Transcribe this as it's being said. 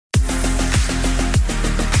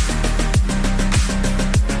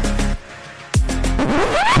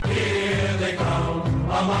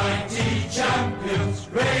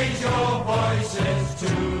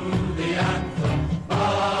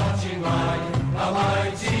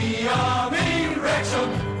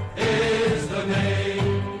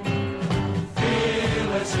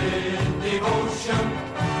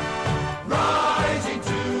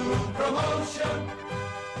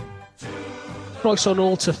Croeso on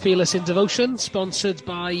all to Fearless in Devotion, sponsored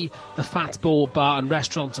by the Fat Boar Bar and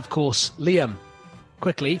Restaurant, of course. Liam,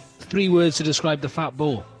 quickly, 3 words to describe the Fat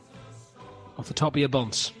Boar. Off the top of your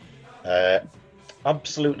bonds.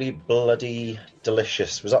 Absolutely bloody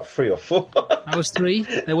delicious. Was that 3 or 4? That was 3.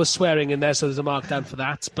 There was swearing in there, so there's a markdown for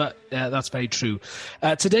that, but that's very true.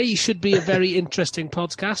 Today should be a very interesting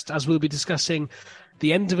podcast, as we'll be discussing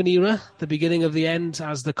the end of an era, the beginning of the end,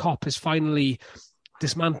 as the COP is finally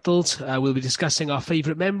dismantled. We'll be discussing our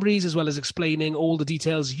favourite memories, as well as explaining all the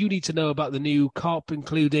details you need to know about the new COP,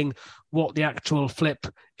 including what the actual flip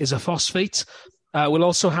is a phosphate. We'll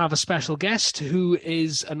also have a special guest who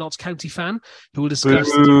is a Notts County fan who will discuss...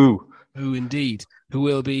 Who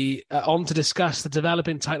will be on to discuss the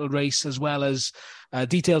developing title race, as well as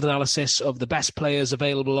detailed analysis of the best players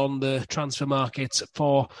available on the transfer market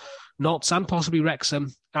for Notts and possibly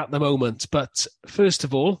Wrexham at the moment. But first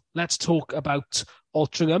of all, let's talk about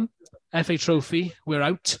Altrincham. FA Trophy, we're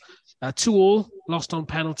out. 2-2, lost on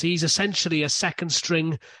penalties, essentially a second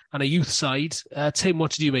string and a youth side. Tim,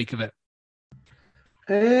 what did you make of it?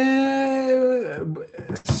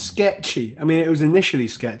 Sketchy. I mean, it was initially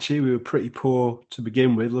sketchy. We were pretty poor to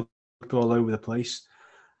begin with, looked all over the place,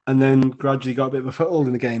 and then gradually got a bit of a foothold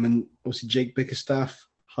in the game. And obviously, Jake Bickerstaff,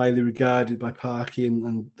 highly regarded by Parky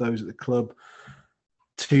and those at the club.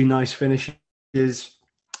 2 nice finishes.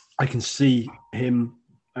 I can see him.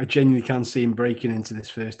 I genuinely can see him breaking into this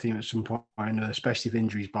first team at some point, especially if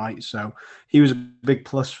injuries bite. So he was a big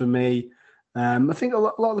plus for me. I think a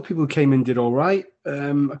lot of the people who came in did all right.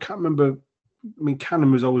 I can't remember. I mean,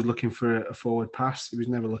 Cannon was always looking for a forward pass. He was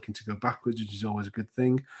never looking to go backwards, which is always a good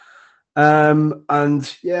thing.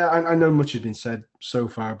 And yeah, I know much has been said so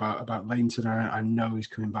far about Lainton. I know he's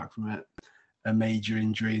coming back from a major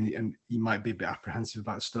injury, and he might be a bit apprehensive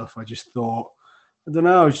about stuff. I just thought, I don't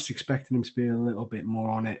know, I was just expecting him to be a little bit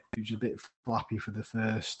more on it. He was a bit flappy for the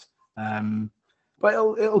first. But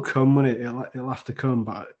it'll come when it'll have to come.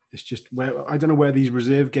 But it's just I don't know where these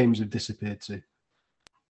reserve games have disappeared to.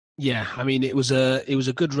 Yeah, I mean, it was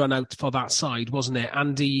a good run out for that side, wasn't it,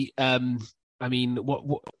 Andy? I mean,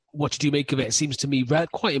 what did you make of it? It seems to me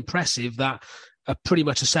quite impressive that pretty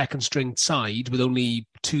much a second string side with only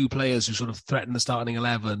 2 players who sort of threaten the starting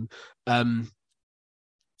 11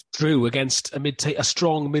 drew against a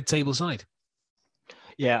strong mid-table side.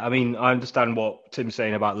 Yeah, I mean, I understand what Tim's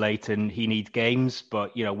saying about Leighton. He needs games,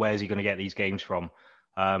 but where's he going to get these games from?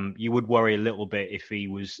 You would worry a little bit if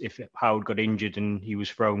Howard got injured and he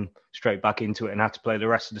was thrown straight back into it and had to play the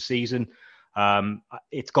rest of the season.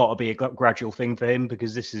 It's got to be a gradual thing for him,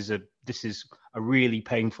 because this is a really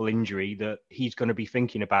painful injury that he's going to be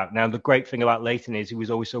thinking about. Now, the great thing about Leighton is he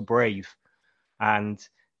was always so brave, and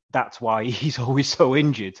that's why he's always so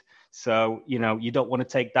injured. So, you don't want to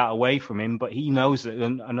take that away from him, but he knows that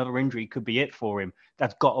another injury could be it for him.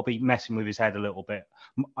 That's got to be messing with his head a little bit.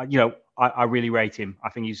 I really rate him. I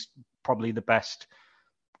think he's probably the best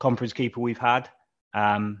conference keeper we've had.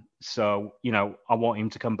 So, I want him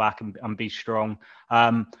to come back and be strong.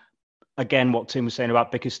 Again, what Tim was saying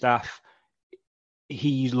about Bickerstaff,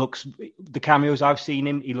 the cameos I've seen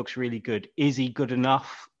him, he looks really good. Is he good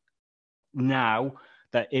enough now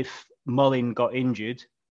that if Mullin got injured,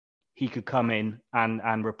 he could come in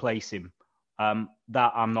and replace him?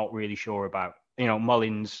 That I'm not really sure about.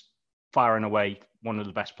 Mullin's firing away, one of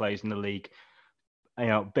the best players in the league.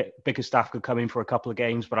 Bickerstaff could come in for a couple of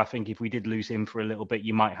games, but I think if we did lose him for a little bit,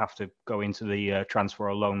 you might have to go into the transfer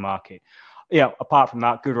or loan market. Apart from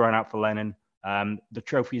that, good run out for Lennon. The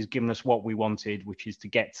trophy has given us what we wanted, which is to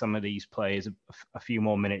get some of these players a few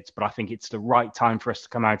more minutes. But I think it's the right time for us to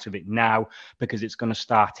come out of it now, because it's going to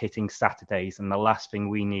start hitting Saturdays. And the last thing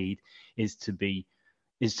we need is to be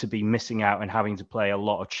missing out and having to play a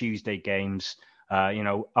lot of Tuesday games,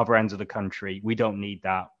 other ends of the country. We don't need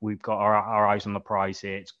that. We've got our eyes on the prize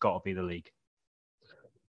here. It's got to be the league.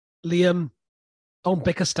 Liam, on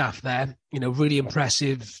Bickerstaff there, really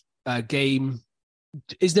impressive game.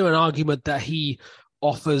 Is there an argument that he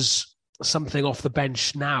offers something off the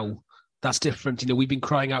bench now that's different? We've been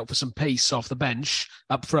crying out for some pace off the bench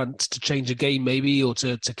up front to change a game maybe, or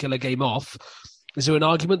to kill a game off. Is there an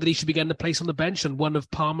argument that he should be getting a place on the bench and one of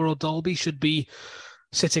Palmer or Dalby should be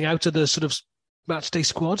sitting out of the sort of matchday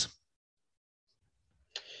squad?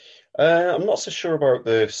 I'm not so sure about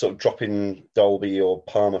the sort of dropping Dalby or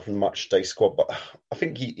Palmer from the matchday squad, but I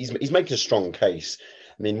think he's making a strong case.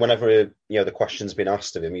 I mean, whenever the question's been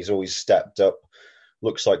asked of him, he's always stepped up.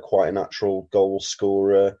 Looks like quite a natural goal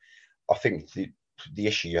scorer. I think the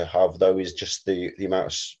issue you have though is just the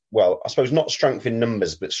amount of, I suppose not strength in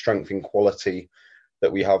numbers, but strength in quality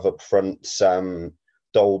that we have up front.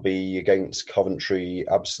 Dolby against Coventry,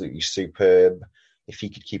 absolutely superb. If he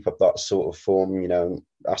could keep up that sort of form,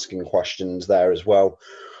 asking questions there as well.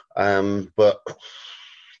 But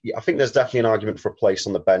yeah, I think there's definitely an argument for a place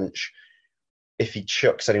on the bench. If he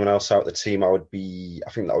chucks anyone else out of the team, I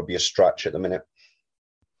think that would be a stretch at the minute.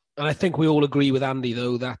 And I think we all agree with Andy,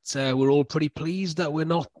 though, that we're all pretty pleased that we're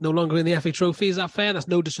no longer in the FA Trophy. Is that fair? That's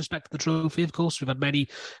no disrespect to the trophy, of course. We've had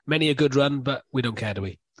many a good run, but we don't care, do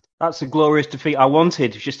we? That's a glorious defeat I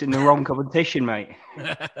wanted, just in the wrong competition, mate.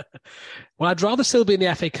 Well, I'd rather still be in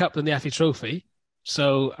the FA Cup than the FA Trophy.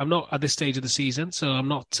 So I'm not at this stage of the season, so I'm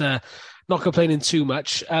not complaining too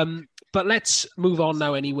much. But let's move on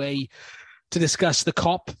now anyway to discuss the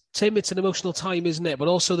COP. Tim, it's an emotional time, isn't it? But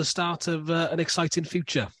also the start of an exciting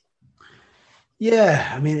future.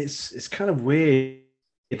 Yeah, I mean, it's kind of weird.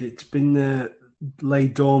 It's been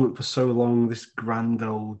laid dormant for so long. This grand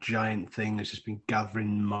old giant thing has just been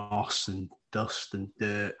gathering moss and dust and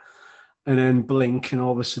dirt, and then blink, and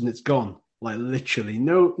all of a sudden it's gone. Like literally,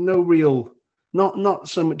 no real, not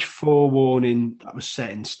so much forewarning that was set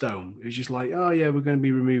in stone. It was just like, oh yeah, we're going to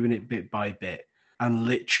be removing it bit by bit, and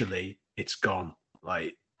literally it's gone.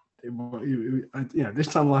 Like, this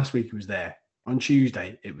time last week it was there. On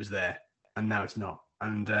Tuesday it was there. And now it's not.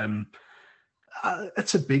 And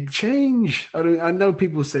it's a big change. I know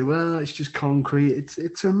people say, well, it's just concrete.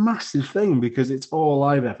 It's a massive thing because it's all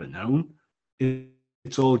I've ever known.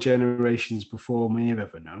 It's all generations before me have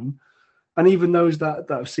ever known. And even those that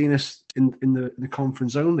have seen us in the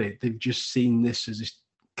conference only, they've just seen this as this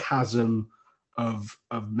chasm of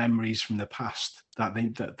memories from the past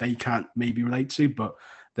that they can't maybe relate to, but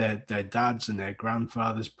their dads and their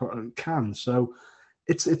grandfathers can. So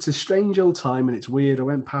it's a strange old time and it's weird. I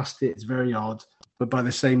went past it. It's very odd, but by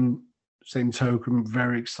the same token, I'm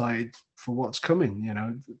very excited for what's coming.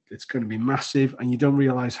 It's going to be massive, and you don't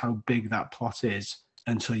realize how big that plot is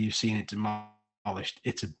until you've seen it demolished.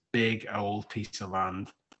 It's a big old piece of land.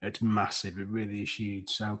 It's massive. It really is huge.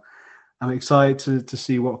 So I'm excited to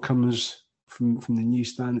see what comes from the new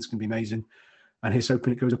stand. It's going to be amazing, and here's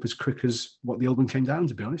hoping it goes up as quick as what the old one came down,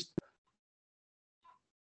 to be honest.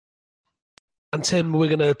 And Tim, we're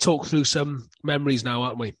going to talk through some memories now,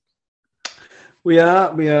 aren't we? We are.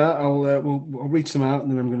 I'll read some out, and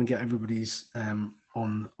then I'm going to get everybody's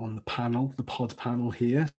on the panel, the pod panel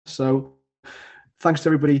here. So, thanks to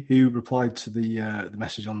everybody who replied to the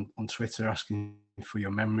message on Twitter asking for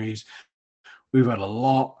your memories. We've had a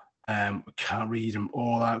lot. We can't read them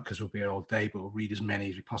all out because we'll be here all day, but we'll read as many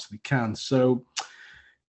as we possibly can. So,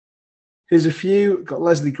 here's a few. Got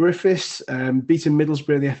Leslie Griffiths, beating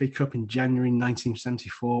Middlesbrough in the FA Cup in January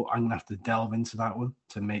 1974. I'm going to have to delve into that one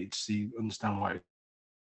to understand why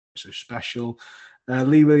it's so special.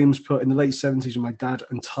 Lee Williams put, in the late 70s with my dad,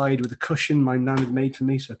 and tied with a cushion my nan had made for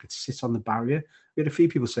me so I could sit on the barrier. We had a few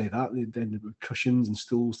people say that. They ended with cushions and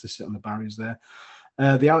stools to sit on the barriers there.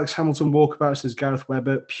 The Alex Hamilton walkabout, says Gareth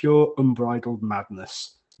Webber, pure unbridled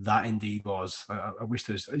madness. That indeed was. I wish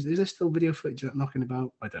is there still video footage knocking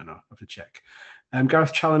about? I don't know. I have to check.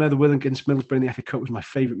 Gareth Challoner, the win against Middlesbrough in the FA Cup was my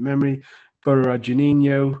favourite memory. Borough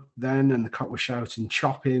Juninho then, and the Cop was shouting,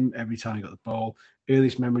 chop him every time he got the ball.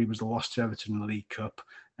 Earliest memory was the loss to Everton in the League Cup.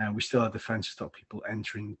 We still had defence to stop people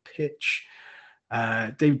entering the pitch.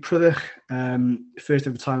 David Prudhoch, first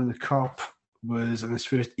ever time in the Cop was, and his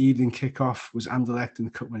first evening kickoff was Anderlecht in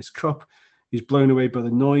the Cup Winners' Cup. He was blown away by the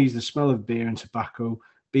noise, the smell of beer and tobacco,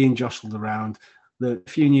 being jostled around. The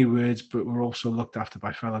few new words, but were also looked after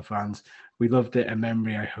by fellow fans. We loved it, a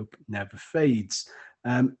memory I hope never fades.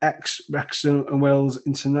 Ex-Wrexham and Wales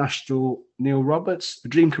international Neil Roberts, a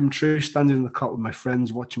dream come true, standing in the Cop with my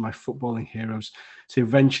friends, watching my footballing heroes to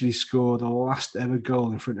eventually score the last ever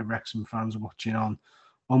goal in front of Wrexham fans watching on.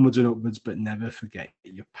 Onwards and upwards, but never forget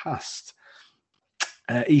your past.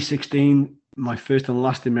 E16, my first and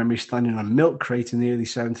lasting memory, standing on a milk crate in the early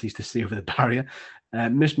 70s to see over the barrier.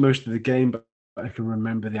 Missed most of the game, but I can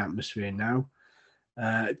remember the atmosphere now.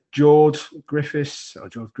 George Griff,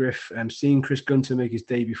 seeing Chris Gunter make his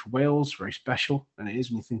debut for Wales, very special, and it is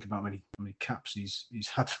when you think about how many caps he's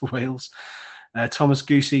had for Wales. Thomas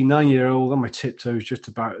Goosey, 9-year-old, on my tiptoes,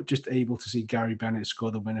 just able to see Gary Bennett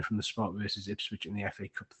score the winner from the spot versus Ipswich in the FA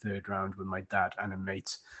Cup third round with my dad and a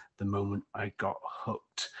mate. The moment I got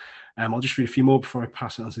hooked. I'll just read a few more before I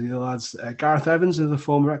pass it on to the other lads. Gareth Evans, another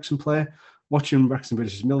former Wrexham player, watching Wrexham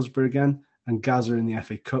versus Middlesbrough again, and Gaza in the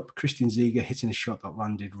FA Cup. Christian Ziege hitting a shot that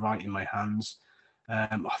landed right in my hands.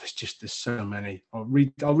 There's so many. I'll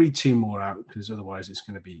read two more out because otherwise it's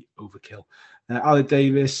going to be overkill. Alec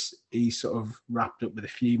Davis, he sort of wrapped up with a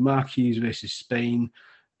few. Mark Hughes versus Spain.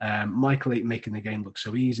 Michael Eight making the game look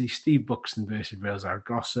so easy. Steve Buxton versus Real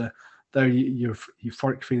Zaragoza. Their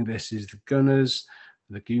euphoric feeling versus the Gooners,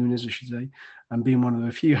 I should say, and being one of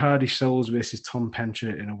the few hardy souls versus Tom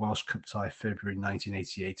Pencher in a Welsh Cup tie, February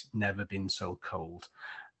 1988. Never been so cold.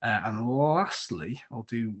 And lastly, I'll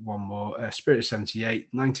do one more. Spirit of 78,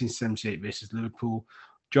 1978 versus Liverpool.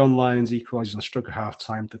 John Lyons equalises on the stroke of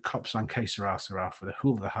half-time. The Kop sang Que Sera Sera for the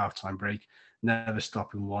whole of the half-time break, never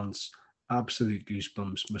stopping once. Absolute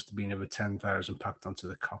goosebumps. Must have been over 10,000 packed onto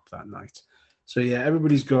the Kop that night. So, yeah,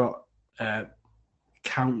 everybody's got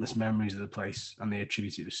countless memories of the place, and they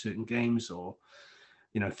attribute it to certain games or,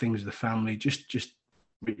 things of the family, just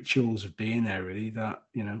rituals of being there, really, that,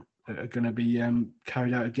 are going to be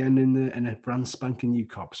carried out again in a brand spanking new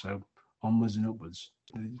Kop. So, onwards and upwards.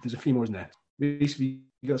 There's a few more, isn't there? Reece, have you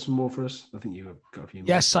got some more for us? I think you've got a few more.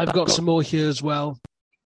 Yes, I've got some more here as well.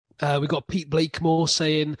 We've got Pete Blakemore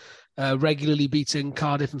saying regularly beating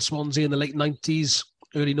Cardiff and Swansea in the late 90s,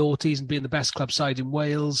 early noughties, and being the best club side in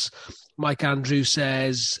Wales. Mike Andrews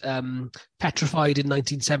says petrified in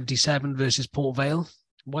 1977 versus Port Vale.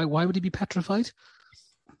 Why would he be petrified?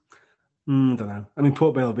 Don't know. I mean,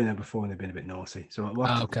 Port Vale have been there before and they've been a bit naughty. So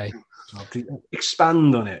okay. I'll have to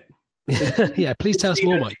expand on it. Yeah, please tell us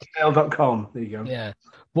more, Mike. Email.com. There you go. Yeah.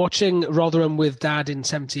 Watching Rotherham with Dad in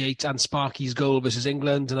 78 and Sparky's goal versus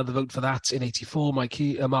England. Another vote for that in 84, Mark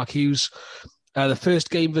Hughes. The first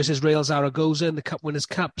game versus Real Zaragoza in the Cup Winners'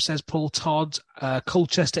 Cup, says Paul Todd.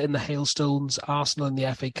 Colchester in the Hailstones. Arsenal in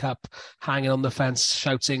the FA Cup, hanging on the fence,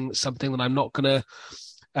 shouting something that I'm not going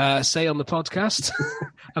to say on the podcast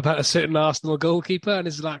about a certain Arsenal goalkeeper and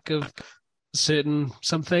his lack of certain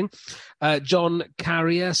something. John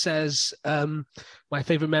Carrier says, my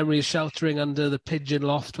favourite memory is sheltering under the Pigeon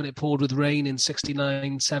Loft when it poured with rain in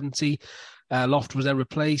 69-70. Loft was then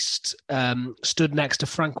replaced. Stood next to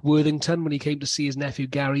Frank Worthington when he came to see his nephew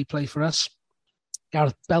Gary play for us.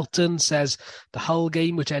 Gareth Belton says the Hull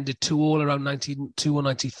game, which ended 2-2 around 92 or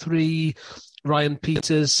 93. Ryan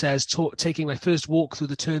Peters says, taking my first walk through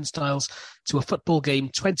the turnstiles to a football game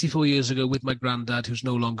 24 years ago with my granddad, who's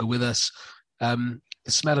no longer with us. The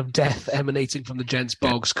smell of death emanating from the gents'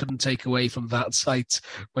 bogs couldn't take away from that sight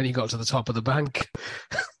when he got to the top of the bank.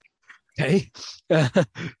 Okay.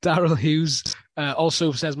 Daryl Hughes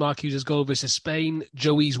also says Mark Hughes' goal versus Spain,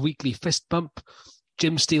 Joey's weekly fist bump,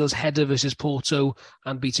 Jim Steele's header versus Porto,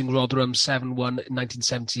 and beating Rotherham 7-1 in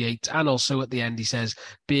 1978. And also at the end, he says,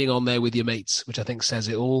 being on there with your mates, which I think says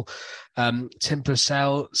it all. Tim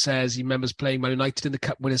Purcell says he remembers playing Man United in the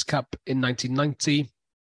Cup Winners' Cup in 1990.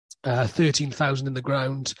 13,000 in the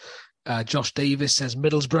ground. Josh Davis says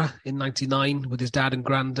Middlesbrough in 99 with his dad and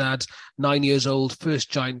granddad, 9 years old,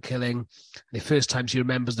 first giant killing. And the first times he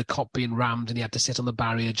remembers the Kop being rammed and he had to sit on the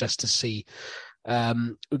barrier just to see.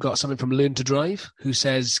 We've got something from Learn to Drive, who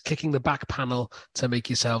says kicking the back panel to make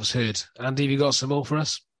yourselves heard. Andy, have you got some more for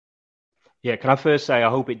us? Yeah, can I first say I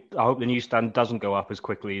hope the new stand doesn't go up as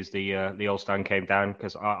quickly as the old stand came down,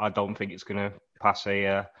 because I don't think it's going to pass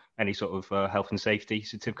any sort of health and safety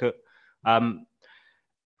certificate.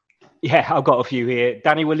 Yeah, I've got a few here.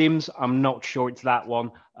 Danny Williams, I'm not sure it's that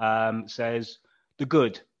one, says, the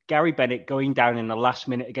good. Gary Bennett going down in the last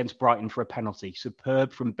minute against Brighton for a penalty.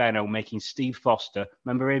 Superb from Benno, making Steve Foster.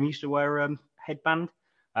 Remember him? He used to wear a headband.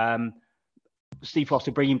 Steve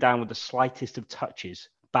Foster bringing him down with the slightest of touches.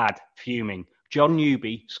 Bad, fuming. John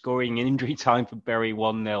Newby scoring in injury time for Bury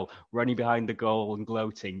 1-0, running behind the goal and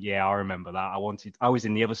gloating. Yeah, I remember that. I was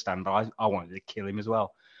in the other stand, but I wanted to kill him as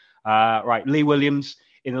well. Right, Lee Williams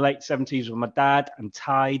in the late 70s with my dad and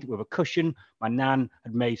tied with a cushion my nan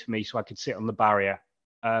had made for me so I could sit on the barrier.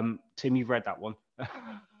 Tim, you've read that one.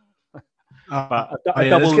 But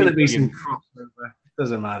there's going to be some crossover.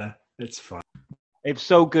 Doesn't matter. It's fine. It's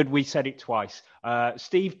so good we said it twice.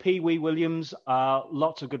 Steve Pee Wee Williams,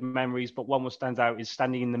 lots of good memories, but one that stands out is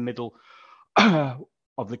standing in the middle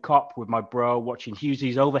of the Kop with my bro, watching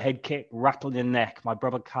Hughesy's overhead kick rattling the neck. My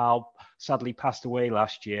brother Carl sadly passed away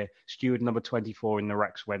last year, steward number 24 in the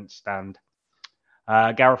Rex Went stand.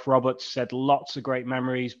 Gareth Roberts said lots of great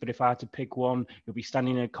memories, but if I had to pick one, it would be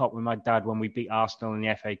standing in a Kop with my dad when we beat Arsenal in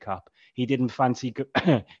the FA Cup. He didn't fancy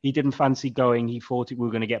going. He thought we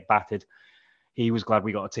were going to get battered. He was glad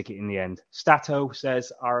we got a ticket in the end. Stato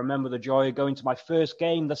says, I remember the joy of going to my first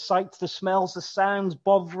game, the sights, the smells, the sounds,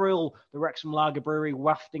 Bovril, the Wrexham Lager Brewery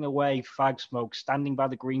wafting away, fag smoke, standing by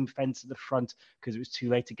the green fence at the front because it was too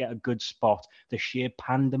late to get a good spot, the sheer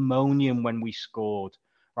pandemonium when we scored.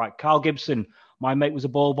 Right, Carl Gibson, my mate was a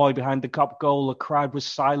ball boy behind the Kop goal. The crowd was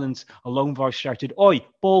silent. A lone voice shouted, Oi,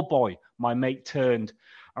 ball boy. My mate turned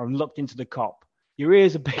and looked into the Kop. Your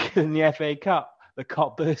ears are bigger than the FA Cup. The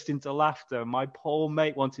Kop burst into laughter. My poor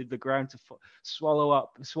mate wanted the ground to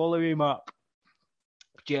swallow him up.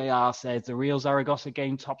 JR says the Real Zaragoza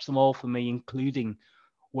game tops them all for me, including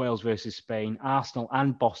Wales versus Spain, Arsenal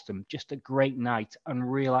and Boston. Just a great night,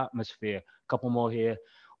 unreal atmosphere. A couple more here.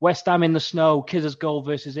 West Ham in the snow, Kizza's goal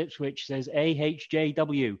versus Ipswich, says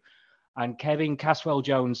AHJW. And Kevin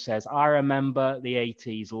Caswell-Jones says, I remember the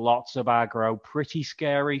 80s, lots of aggro, pretty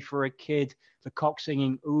scary for a kid. The cock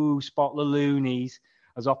singing, ooh, spot the loonies,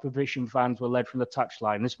 as opposition fans were led from the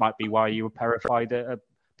touchline. This might be why you were petrified at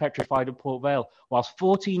Port Vale, whilst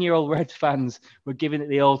 14-year-old Reds fans were giving it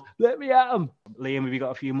the old, let me at them. Liam, have you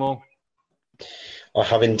got a few more? I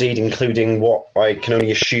have indeed, including what I can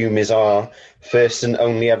only assume is our first and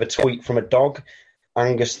only ever tweet from a dog.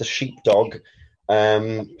 Angus the sheepdog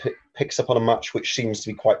picks up on a match which seems to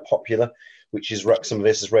be quite popular, which is Wrexham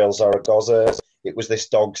versus Real Zaragoza. It was this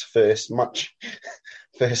dog's first match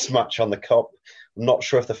on the Cup. I'm not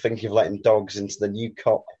sure if they're thinking of letting dogs into the new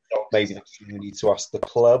Cup. Maybe that's something we need to ask the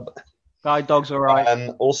club. Guide dogs, all right.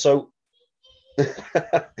 Also,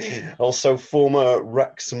 former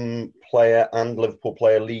Wrexham player and Liverpool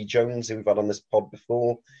player Lee Jones, who we've had on this pod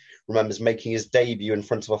before, remembers making his debut in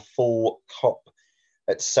front of a full Cup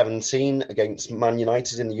at 17 against Man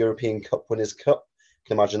United in the European Cup Winners' Cup. I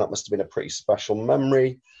can imagine that must have been a pretty special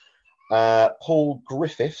memory. Paul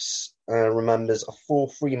Griffiths remembers a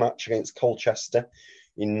 4-3 match against Colchester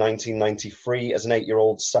in 1993 as an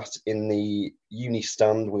 8-year-old sat in the uni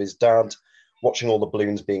stand with his dad, watching all the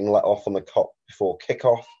balloons being let off on the Kop before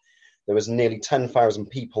kick-off. There was nearly 10,000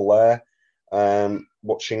 people there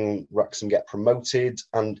watching Wrexham get promoted,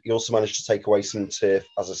 and he also managed to take away some turf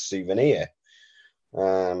as a souvenir.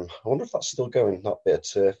 I wonder if that's still going, that bit of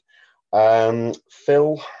turf.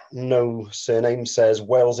 Phil, no surname, says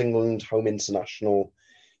Wales England home international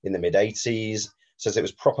in the mid-80s. Says it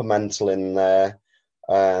was proper mental in there.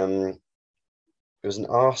 It was an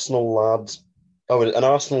Arsenal lad. Oh, an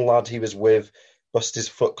Arsenal lad he was with bust his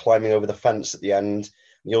foot climbing over the fence at the end.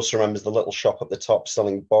 He also remembers the little shop at the top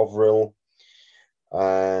selling Bovril.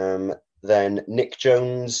 Then Nick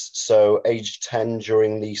Jones, so aged 10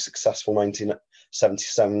 during the successful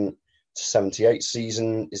 1977 to 78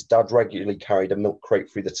 season, his dad regularly carried a milk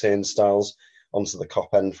crate through the turnstiles onto the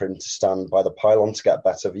Kop end for him to stand by the pylon to get a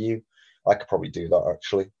better view. I could probably do that,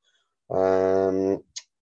 actually.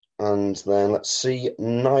 And then let's see,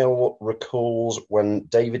 Niall recalls when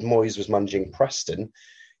David Moyes was managing Preston,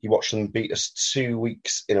 he watched them beat us 2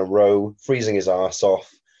 weeks in a row, freezing his arse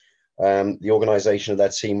off. The organisation of their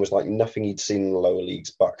team was like nothing he'd seen in the lower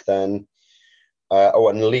leagues back then.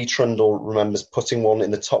 And Lee Trundle remembers putting one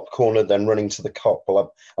in the top corner, then running to the Kop.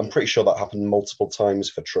 Well, I'm pretty sure that happened multiple times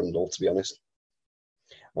for Trundle, to be honest.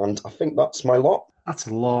 And I think that's my lot. That's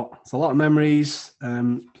a lot. It's a lot of memories.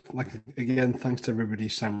 Again, thanks to everybody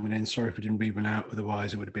sending in. Sorry if we didn't read one out.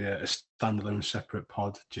 Otherwise, it would have been a standalone, separate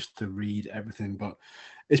pod just to read everything. But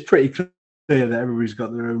it's pretty clear that everybody's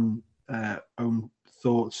got their own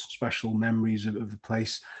thoughts, special memories of the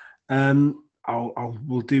place.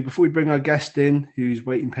 We'll do before we bring our guest in, who's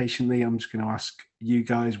waiting patiently. I'm just going to ask you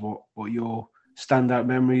guys what your standout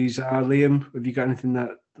memories are. Liam, have you got anything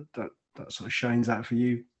that sort of shines out for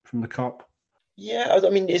you from the Kop? Yeah, I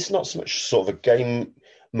mean, it's not so much sort of a game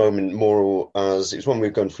moment, more as it was when we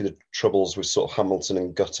were going through the troubles with sort of Hamilton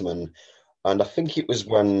and Gutterman. And I think it was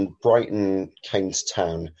when Brighton came to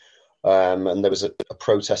town and there was a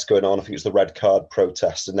protest going on. I think it was the red card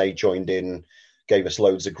protest, and they joined in, gave us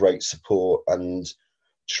loads of great support. And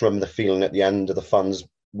just remember the feeling at the end of the fans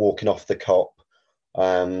walking off the Kop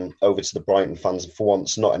over to the Brighton fans. For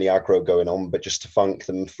once, not any aggro going on, but just to thank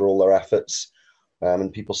them for all their efforts.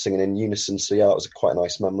 And people singing in unison. So, yeah, it was quite a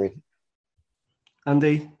nice memory.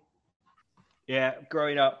 Andy? Yeah,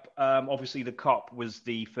 growing up, obviously the Kop was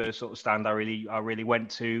the first sort of stand I really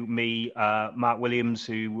went to. Me, Mark Williams,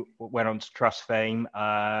 who went on to Trust fame,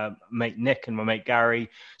 mate Nick and my mate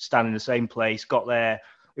Gary, stand in the same place, got there.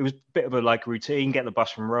 It was a bit of a routine, get the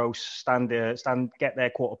bus from Roast, get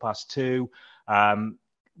there 2:15,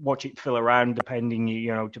 watch it fill around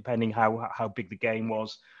depending how big the game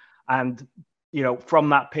was. And from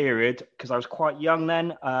that period, because I was quite young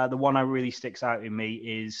then, the one that really sticks out in me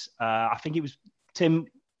is, I think it was, Tim,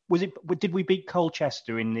 did we beat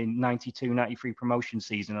Colchester in the 92-93 promotion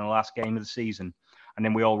season in the last game of the season? And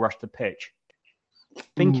then we all rushed the pitch. I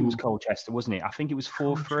think it was Colchester, wasn't it? I think it was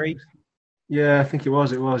 4-3. Yeah, I think it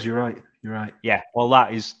was. You're right. Yeah, well,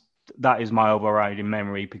 that is my overriding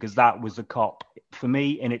memory, because that was the Kop for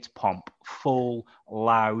me in its pomp, full,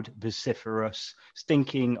 loud, vociferous,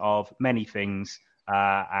 stinking of many things,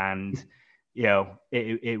 and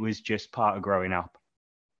it was just part of growing up.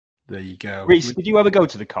 There you go. Reece, did you ever go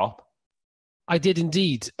to the Kop? I did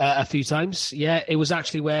indeed a few times. Yeah, it was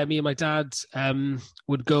actually where me and my dad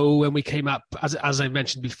would go when we came up. As I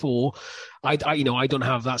mentioned before, I don't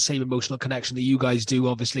have that same emotional connection that you guys do.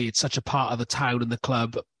 Obviously, it's such a part of the town and the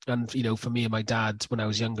club. And for me and my dad, when I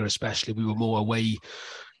was younger, especially, we were more away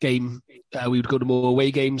game. We would go to more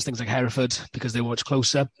away games, things like Hereford, because they were much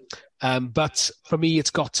closer. But for me,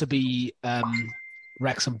 it's got to be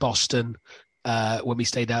Wrexham, Boston. When we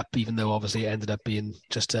stayed up, even though obviously it ended up being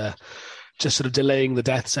just sort of delaying the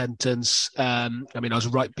death sentence. I was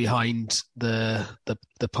right behind the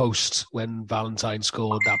post when Valentine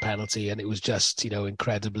scored that penalty, and it was just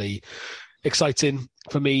incredibly exciting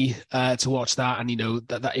for me to watch that. And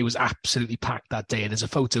that it was absolutely packed that day. And there's a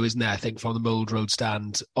photo, isn't there, I think, from the Mould Road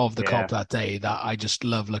stand of the Kop that day that I just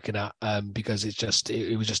love looking at because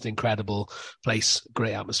it was just an incredible place,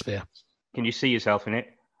 great atmosphere. Can you see yourself in it?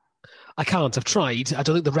 I can't. I've tried. I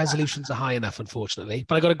don't think the resolutions are high enough, unfortunately.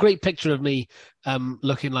 But I got a great picture of me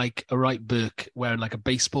looking like a right Burke wearing like a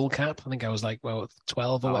baseball cap. I think I was like,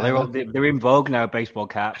 12 or whatever. They're in vogue now, baseball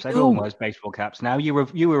caps. Everyone wears baseball caps now. You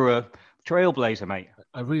were a trailblazer, mate.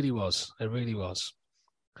 I really was.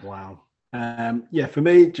 Wow. For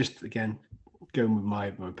me, just again, going with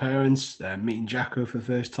my parents, meeting Jacko for the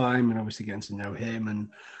first time, and obviously getting to know him. And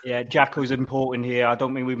yeah, Jacko's important here. I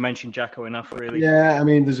don't think we've mentioned Jacko enough, really. Yeah, I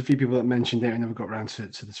mean, there's a few people that mentioned it and never got around to the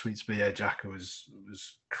tweets, but yeah, Jacko was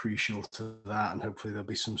crucial to that, and hopefully there'll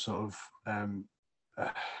be some sort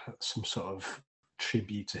of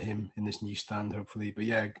tribute to him in this new stand, hopefully. But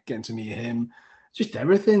yeah, getting to meet him, just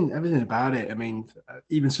everything about it. I mean,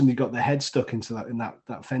 even somebody got their head stuck into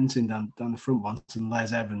that fencing down the front once, and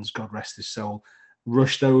Les Evans, God rest his soul,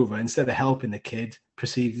 rushed over, instead of helping the kid,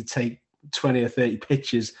 proceeded to take 20 or 30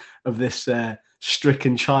 pictures of this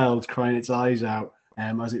stricken child crying its eyes out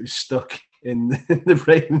as it was stuck in the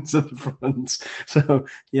railings of the front. So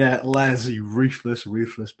yeah, Les, you ruthless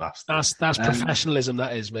bastard. That's professionalism,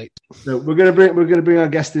 that is, mate. So we're gonna bring our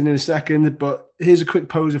guest in a second, but here's a quick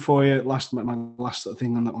poser for you. My last sort of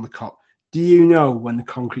thing on the Kop. Do you know when the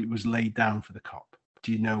concrete was laid down for the Kop?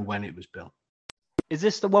 Do you know when it was built? Is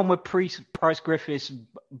this the one where Price Griffiths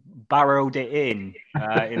barrowed it in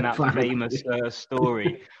that famous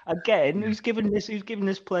story? Again, who's given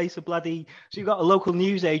this place a bloody? So you've got a local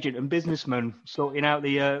newsagent and businessman sorting out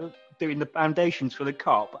doing the foundations for the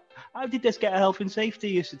Kop. How did this get a health and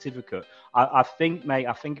safety certificate? I think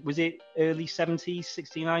was it early 70s,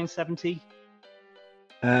 69, 70?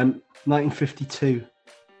 1952.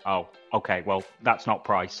 Oh, okay. Well, that's not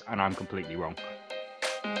Price, and I'm completely wrong.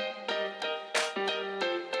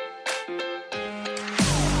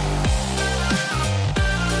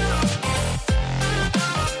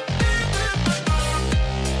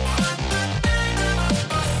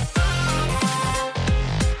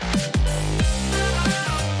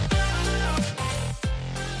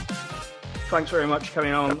 Thanks very much for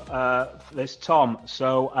coming on for this, Tom.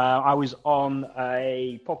 So I was on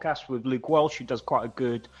a podcast with Luke Walsh, who does quite a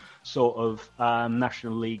good sort of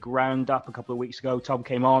National League roundup a couple of weeks ago. Tom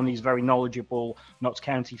came on. He's a very knowledgeable Notts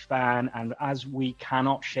County fan. And as we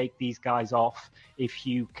cannot shake these guys off, if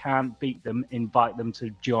you can't beat them, invite them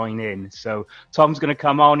to join in. So Tom's going to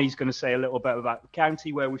come on. He's going to say a little bit about the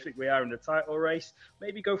county, where we think we are in the title race.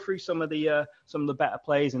 Maybe go through some of the better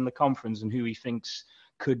players in the conference and who he thinks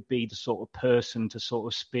could be the sort of person to sort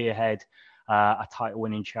of spearhead a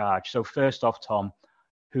title-winning charge. So first off, Tom,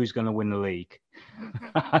 who's going to win the league?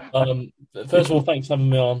 First of all, thanks for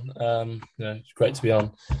having me on. It's great to be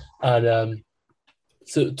on. And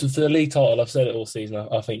to the league title, I've said it all season.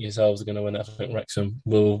 I think yourselves are going to win it. I think Wrexham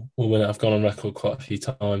will win it. I've gone on record quite a few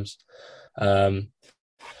times. I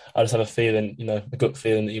just have a feeling, a gut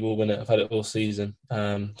feeling that you will win it. I've had it all season.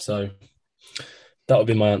 So that would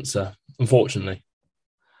be my answer, unfortunately.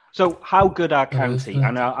 So how good are County?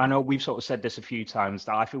 And I know we've sort of said this a few times,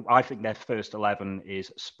 that I think their first 11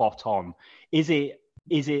 is spot on. Is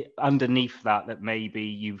it underneath that maybe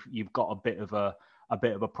you've got a bit of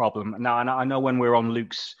a problem? Now, and I know when we're on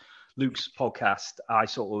Luke's podcast, I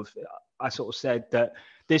sort of said that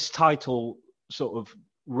this title sort of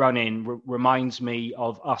run-in reminds me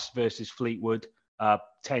of us versus Fleetwood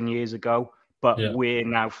 10 years ago. But we're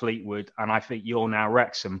now Fleetwood, and I think you're now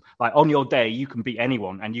Wrexham. Like, on your day, you can beat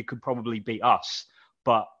anyone, and you could probably beat us.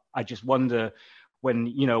 But I just wonder when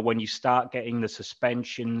you start getting the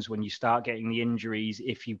suspensions, when you start getting the injuries,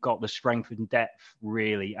 if you've got the strength and depth,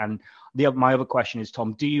 really. And my other question is,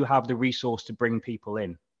 Tom, do you have the resource to bring people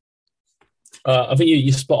in? I think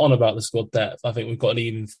you're spot on about the squad depth. I think we've got an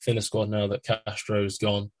even thinner squad now that Castro's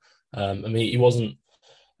gone. He wasn't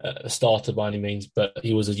a starter by any means, but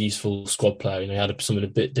he was a useful squad player. He had something a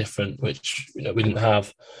bit different, which we didn't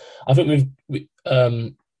have. I think we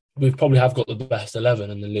probably have got the best 11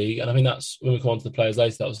 in the league, and I think that's when we come on to the players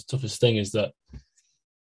later. That was the toughest thing, is that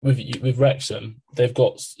with Wrexham,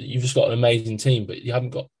 you've just got an amazing team, but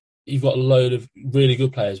you've got a load of really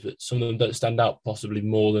good players, but some of them don't stand out possibly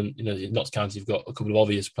more than, in Notts County, you've got a couple of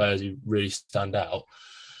obvious players who really stand out.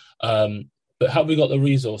 But have we got the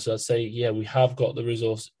resources? I'd say, yeah, we have got the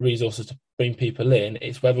resources to bring people in.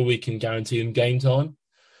 It's whether we can guarantee them game time,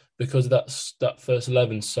 because that first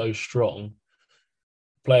 11's so strong.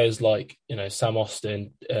 Players like, Sam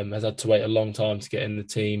Austin has had to wait a long time to get in the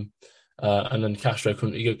team. And then Castro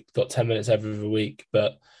got 10 minutes every week.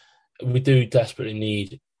 But we do desperately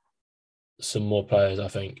need some more players, I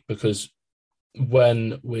think, because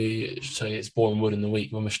when we say it's Boreham Wood in the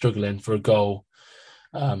week, when we're struggling for a goal,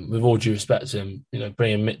 with all due respect to him,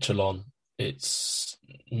 bringing Mitchell on, it's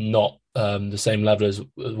not the same level as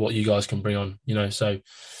what you guys can bring on, so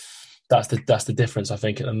that's the difference, I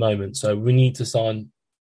think, at the moment. So we need to sign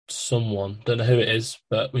someone, don't know who it is,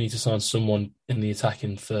 but we need to sign someone in the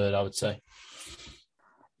attacking third, I would say.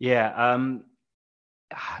 Yeah,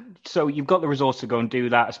 so you've got the resource to go and do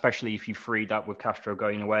that, especially if you freed up with Castro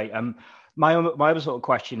going away. My other sort of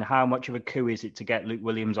question: how much of a coup is it to get Luke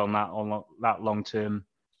Williams on that long-term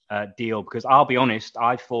deal? Because I'll be honest,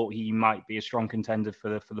 I thought he might be a strong contender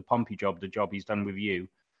for the Pompey job, the job he's done with you.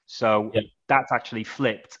 So That's actually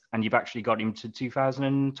flipped, and you've actually got him to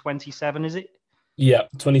 2027, is it? Yeah,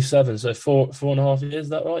 27. So 4.5 years. Is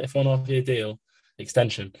that right? A 4.5 year deal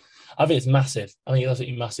extension. I think it's massive. I think it's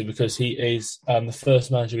absolutely massive, because he is the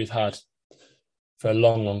first manager we've had for a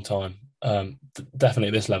long, long time. Definitely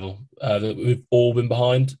at this level, that we've all been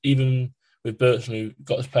behind. Even with Bertrand, who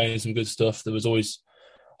got us playing some good stuff, there was always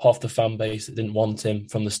half the fan base that didn't want him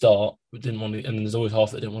from the start. We didn't want to, and there's always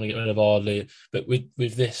half that didn't want to get rid of Ardley. But with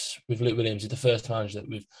Luke Williams, he's the first manager that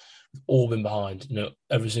we've all been behind.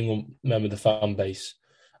 Every single member of the fan base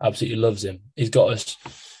absolutely loves him. He's got us,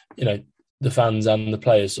 the fans and the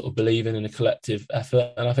players sort of believing in a collective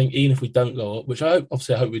effort. And I think even if we don't go up, which I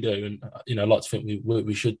hope we do, and I'd like to think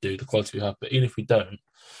we should do, the quality we have. But even if we don't,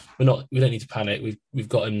 we don't need to panic. We've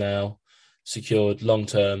got him now secured long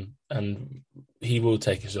term, and he will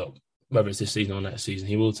take us up. Whether it's this season or next season,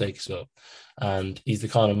 he will take us up. And he's the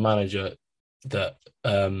kind of manager that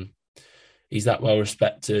he's that well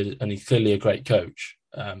respected, and he's clearly a great coach.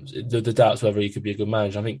 The doubts whether he could be a good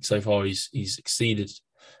manager, I think so far he's exceeded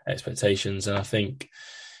expectations. And I think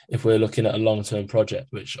if we're looking at a long-term project,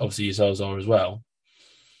 which obviously yourselves are as well,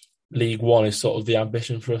 League One is sort of the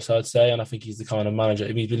ambition for us, I'd say. And I think he's the kind of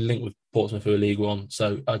manager. He's been linked with Portsmouth who are League One,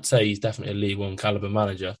 so I'd say he's definitely a League One caliber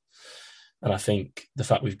manager. And I think the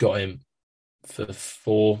fact we've got him for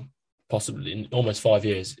 4, possibly almost 5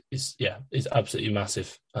 years, is absolutely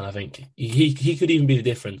massive. And I think he could even be the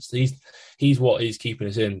difference. He's what is keeping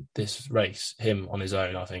us in this race. Him on his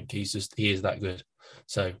own, I think he is that good.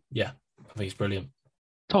 So yeah, I think he's brilliant.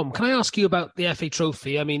 Tom, can I ask you about the FA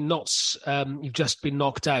Trophy? I mean, Notts, you've just been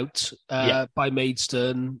knocked out by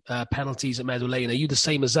Maidstone, penalties at Meadow Lane. Are you the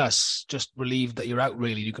same as us? Just relieved that you're out,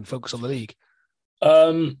 really? You can focus on the league?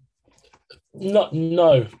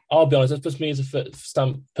 No, I'll be honest. That's just me as a first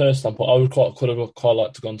standpoint. I would quite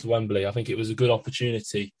like to go on to Wembley. I think it was a good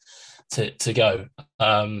opportunity to go,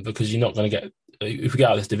 because you're not going to get, if we get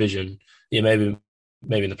out of this division, maybe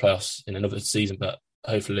in the playoffs in another season, but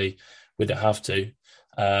hopefully we don't have to.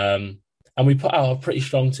 And we put out a pretty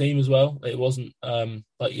strong team as well. It wasn't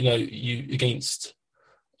you against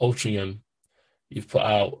Altrincham, you've put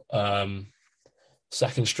out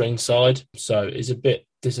second string side, so it's a bit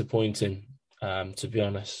disappointing. To be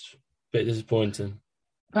honest, bit disappointing.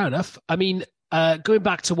 Fair enough. I mean, going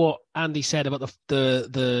back to what Andy said about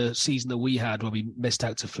the season that we had where we missed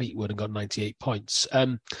out to Fleetwood and got 98 points.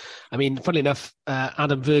 I mean, funnily enough,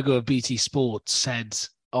 Adam Virgo of BT Sports said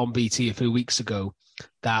on BT a few weeks ago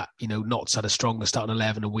that, Notts had a stronger starting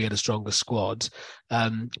 11 and we had a stronger squad.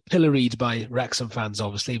 Pilloried by Wrexham fans,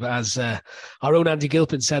 obviously, but as our own Andy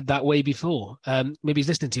Gilpin said that way before. Maybe he's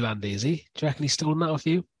listening to you, Andy, is he? Do you reckon he's stolen that off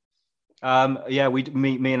you? Yeah,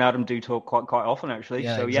 me and Adam do talk quite often, actually.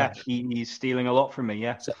 Yeah, so exactly. Yeah, he's stealing a lot from me.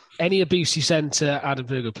 Yeah. So any abuse you send to Adam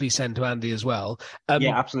Virgo, please send to Andy as well.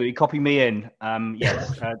 Yeah, absolutely. Copy me in.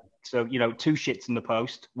 Yes. So 2 shits in the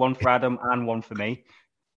post, one for Adam and one for me.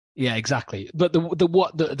 Yeah, exactly. But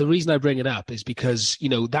the reason I bring it up is because,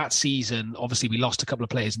 that season, obviously we lost a couple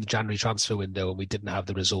of players in the January transfer window and we didn't have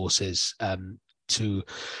the resources to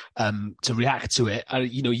react to it.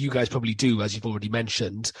 You guys probably do, as you've already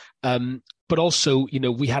mentioned. But also,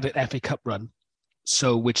 we had an FA Cup run,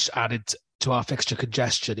 so which added to our fixture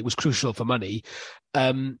congestion. It was crucial for money.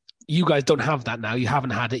 You guys don't have that now. You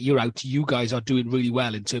haven't had it. You're out. You guys are doing really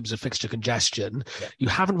well in terms of fixture congestion. Yeah. You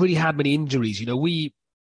haven't really had many injuries. We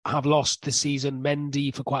have lost this season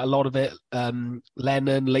Mendy for quite a lot of it.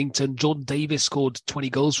 Lennon, Leighton, Jordan Davis scored 20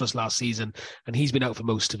 goals for us last season, and he's been out for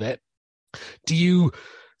most of it. Do you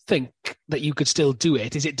think that you could still do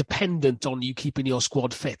it? Is it dependent on you keeping your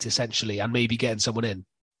squad fit, essentially, and maybe getting someone in?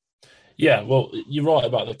 Yeah, well, you're right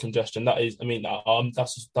about the congestion. That is, that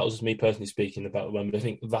was just me personally speaking about when. But I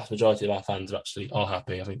think the vast majority of our fans are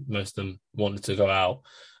happy. I think most of them wanted to go out,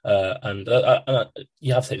 and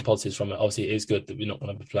you have to take the positives from it. Obviously, it is good that we're not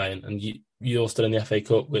going to be playing, and you're still in the FA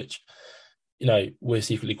Cup, which we're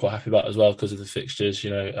secretly quite happy about as well because of the fixtures.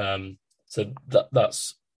 So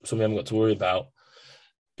that's something we haven't got to worry about.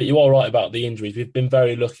 But you are right about the injuries. We've been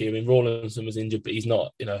very lucky. I mean, Rawlinson was injured, but he's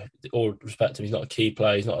not, all respect to him, he's not a key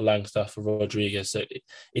player. He's not a Langstaff or Rodriguez. So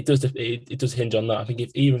it does hinge on that. I think if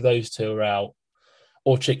either of those two are out,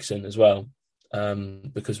 or Chickson as well,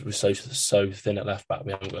 because we're so thin at left back,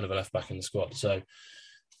 we haven't got another left back in the squad. So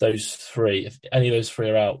those three, if any of those three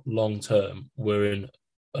are out long term, we're in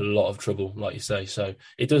a lot of trouble, like you say. So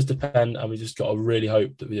it does depend, and we just got to really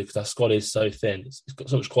hope that because our squad is so thin. It's got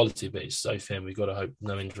so much quality, but it's so thin. We've got to hope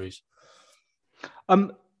no injuries.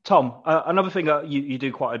 Tom, another thing that you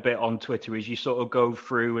do quite a bit on Twitter is you sort of go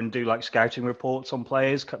through and do like scouting reports on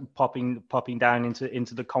players popping down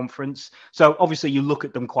into the conference. So obviously you look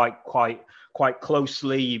at them quite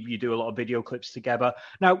closely. You do a lot of video clips together.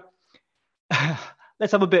 Now,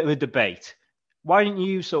 let's have a bit of a debate. Why don't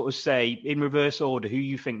you sort of say, in reverse order, who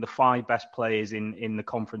you think the 5 best players in the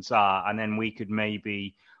conference are, and then we could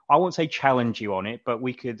maybe, I won't say challenge you on it, but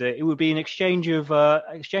we could. It would be an exchange of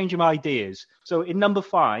ideas. So, in number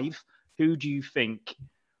 5, who do you think?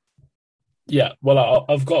 Yeah, well,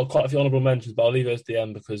 I've got quite a few honourable mentions, but I'll leave those to the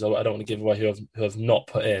end because I don't want to give away who I've not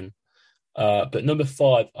put in. But number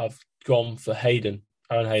 5, I've gone for Hayden.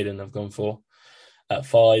 Aaron Hayden, I've gone for. At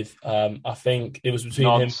 5, I think it was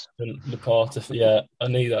between him and Laporte. Yeah, I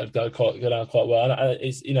knew that would go down quite well. And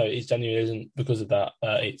it's genuinely isn't because of that.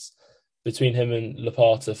 It's between him and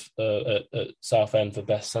Laporte at Southend for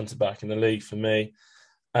best centre back in the league for me.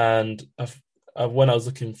 And when I was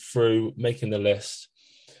looking through making the list,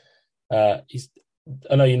 I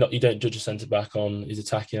know you don't judge a centre back on his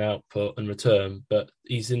attacking output and return, but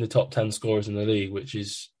he's in the top 10 scorers in the league, which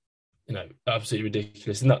is absolutely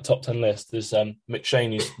ridiculous. In that top 10 list, there's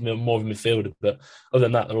McShane, who's more of a midfielder, but other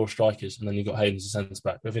than that, they're all strikers. And then you've got Hayden as a centre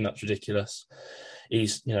back. I think that's ridiculous.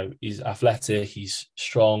 He's athletic, he's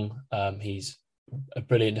strong, he's a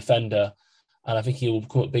brilliant defender, and I think he will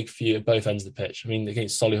become a big for you at both ends of the pitch. I mean,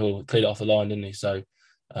 against Solihull, cleared it off the line, didn't he? So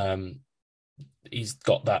he's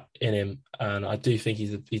got that in him, and I do think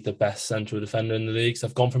he's the best central defender in the league. So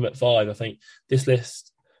I've gone from at 5. I think this list.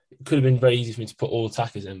 It could have been very easy for me to put all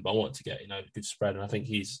attackers in, but I wanted to get a good spread, and I think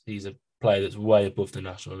he's a player that's way above the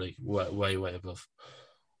National League, way above.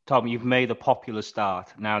 Tom, you've made a popular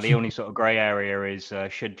start. Now the only sort of grey area is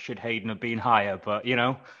should Hayden have been higher, but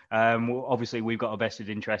obviously we've got a vested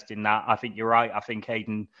interest in that. I think you're right. I think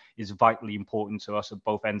Hayden is vitally important to us at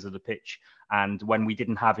both ends of the pitch, and when we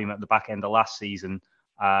didn't have him at the back end of last season,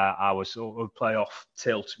 our sort of playoff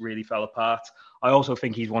tilt really fell apart. I also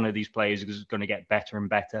think he's one of these players who's going to get better and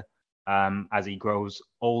better as he grows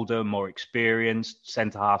older, more experienced.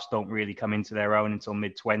 Centre halves don't really come into their own until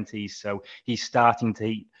mid-20s, so he's starting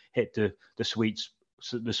to hit the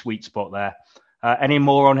sweet spot there. Any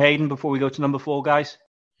more on Hayden before we go to number 4, guys?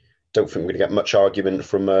 Don't think we're going to get much argument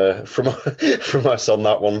from us on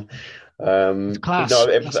that one. Class. No,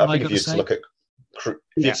 I think if you just look at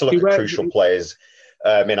crucial players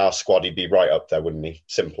in our squad, he'd be right up there, wouldn't he?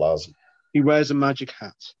 Simple as. He wears a magic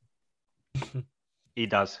hat. He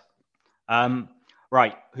does.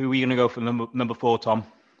 Right, who are we going to go for number 4, Tom?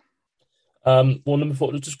 Well, number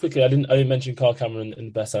 4, just quickly, I didn't mention Carl Cameron in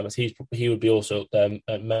the best elements. He would be also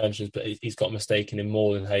mentions, but he's got a mistake in him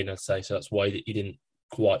more than Hayden, I'd say, so that's why he didn't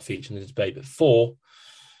quite feature in the debate. But 4,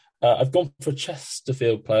 I've gone for a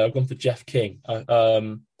Chesterfield player. I've gone for Jeff King.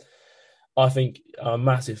 I think I'm a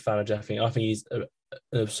massive fan of Jeff King. I think he's an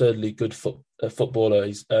absurdly good footballer.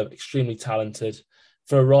 He's extremely talented.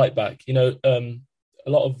 For a right back, a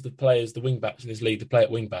lot of the players, the wing backs in this league, they play at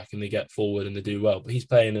wing back and they get forward and they do well. But he's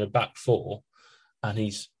playing in a back 4, and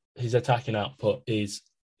his attacking output is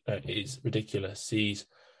ridiculous. He's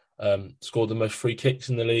scored the most free kicks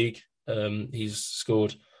in the league. He's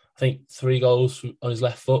scored, I think, 3 goals on his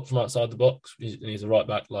left foot from outside the box. He's a right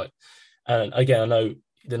back, and again, I know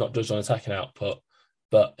they're not judged on attacking output,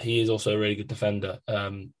 but he is also a really good defender.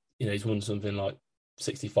 He's won something like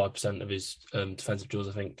 65% of his defensive duels,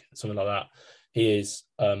 I think, something like that. He is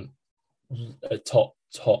a top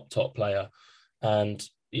player, and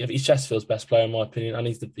he's Chesterfield's best player in my opinion, and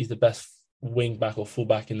he's the best wing back or full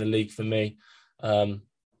back in the league for me.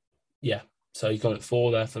 So he's gone at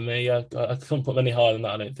 4 there for me. I couldn't put him any higher than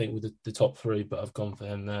that, I don't think, with the top 3, but I've gone for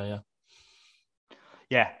him there.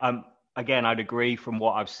 Again, I'd agree. From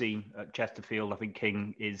what I've seen at Chesterfield, I think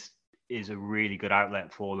King is a really good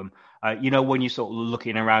outlet for them. When you're sort of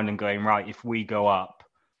looking around and going, right, if we go up,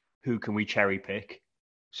 who can we cherry pick?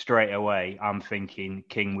 Straight away, I'm thinking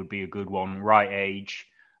King would be a good one. Right age,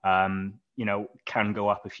 can go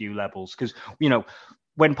up a few levels. Because,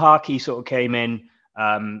 when Parky sort of came in,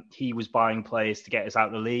 he was buying players to get us out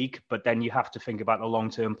of the league. But then you have to think about the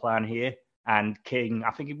long-term plan here. And King,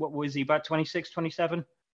 I think, what was he, about 26, 27?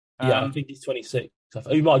 I think he's 26.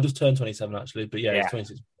 He might have just turned 27, actually. But he's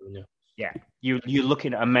 26. Yeah, you're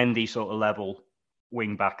looking at a Mendy sort of level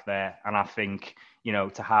wing back there. And I think,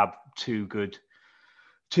 to have two good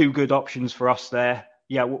options for us there.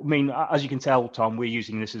 Yeah, I mean, as you can tell, Tom, we're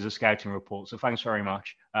using this as a scouting report. So thanks very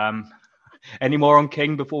much. Any more on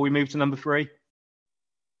King before we move to number 3?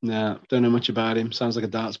 No, don't know much about him. Sounds like a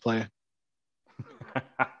darts player.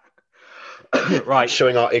 Right.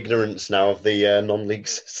 Showing our ignorance now of the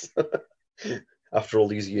non-leagues after all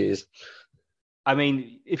these years. I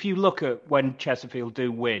mean, if you look at when Chesterfield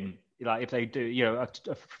do win, like if they do, a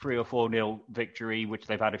 3 or 4-0 victory, which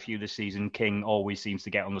they've had a few this season, King always seems to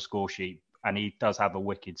get on the score sheet, and he does have a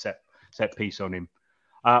wicked set piece on him.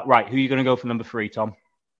 Right, who are you going to go for number 3, Tom?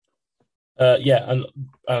 And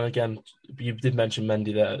again, you did mention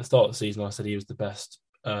Mendy there at the start of the season. I said he was the best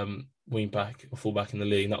wing back or full back in the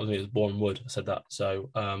league, and that was when he was Boreham Wood. I said that. So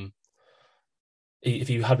if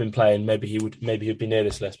he had been playing, maybe he'd be near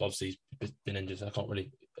this list. But obviously, he's been injured, so I can't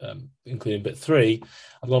really include him. But 3,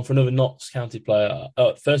 I've gone for another Notts County player,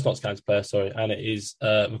 first Notts County player, sorry, and it is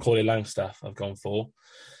Macaulay Langstaff. I've gone for.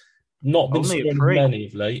 Not been scoring many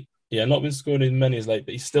of late. Yeah, not been scoring in many as late,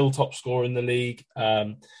 but he's still top scorer in the league.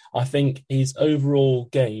 I think his overall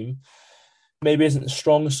game maybe isn't as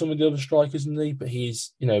strong as some of the other strikers in the league, but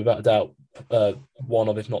he's, without a doubt, one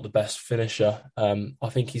of, if not the best finisher. I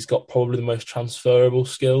think he's got probably the most transferable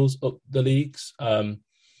skills up the leagues.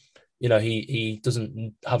 He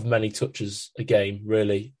doesn't have many touches a game,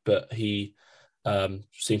 really, but he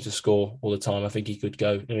seems to score all the time. I think he could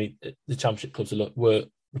go. I mean, the Championship clubs were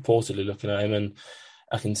reportedly looking at him, and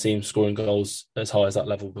I can see him scoring goals as high as that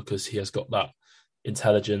level because he has got that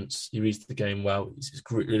intelligence. He reads the game well. He's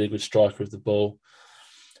a really good striker of the ball.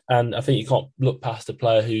 And I think you can't look past a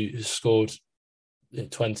player who has scored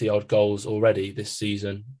 20-odd goals already this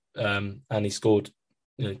season. And he scored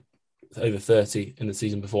over 30 in the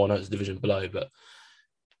season before. I know it's a division below, but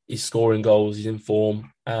he's scoring goals. He's in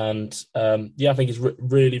form. And I think he's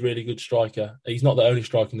really, really good striker. He's not the only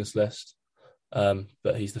striker in this list.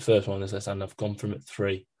 But he's the first one on this list, and I've gone from at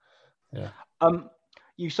 3. Yeah.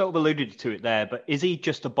 You sort of alluded to it there, but is he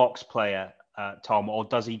just a box player, Tom, or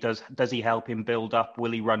does he help him build up?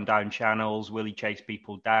 Will he run down channels? Will he chase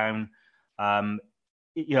people down?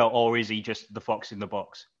 Or is he just the fox in the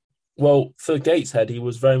box? Well, for Gateshead, he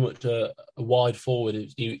was very much a wide forward.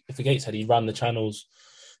 For Gateshead, he ran the channels.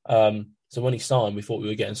 So when he signed, we thought we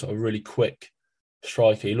were getting sort of really quick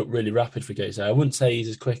striker. He looked really rapid for Gateshead. I wouldn't say he's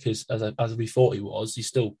as quick as we thought he was. He's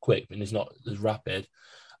still quick, and he's not as rapid.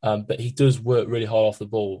 But he does work really hard off the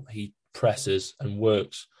ball. He presses and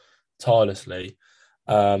works tirelessly.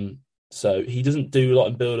 So he doesn't do a lot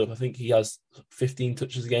in build-up. I think he has 15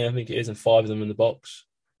 touches a game, I think it is, and 5 of them in the box.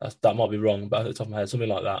 That might be wrong, but at the top of my head, something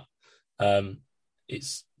like that.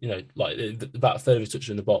 It's, like about a third of his touches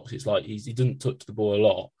in the box. It's like he doesn't touch the ball a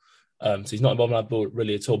lot. So he's not involved in that ball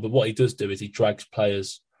really at all. But what he does do is he drags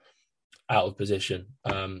players out of position.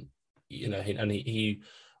 And he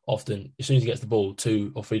often, as soon as he gets the ball,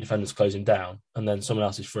 2 or 3 defenders close him down, and then someone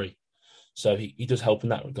else is free. So he does help in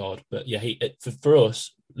that regard. But yeah, for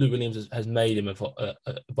us, Luke Williams has made him a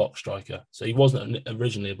box striker. So he wasn't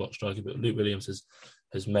originally a box striker, but Luke Williams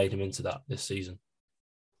has made him into that this season.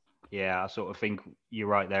 Yeah, I sort of think you're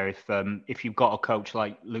right there. If you've got a coach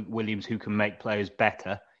like Luke Williams who can make players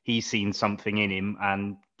better, he's seen something in him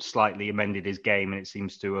and slightly amended his game, and it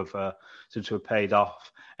seems to have paid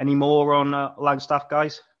off. Any more on Langstaff,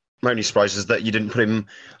 guys? My only surprise is that you didn't put him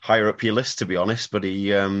higher up your list, to be honest. But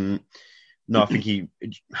he, I think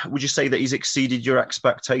would you say that he's exceeded your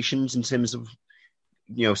expectations in terms of,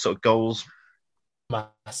 sort of goals?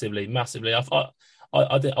 Massively. I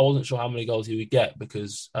wasn't sure how many goals he would get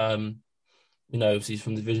because, obviously he's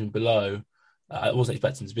from the division below. I wasn't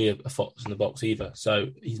expecting to be a fox in the box either. So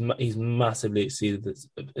he's massively exceeded this.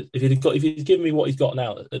 If he'd given me what he's got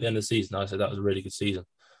now at the end of the season, I said that was a really good season,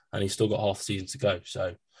 and he's still got half the season to go.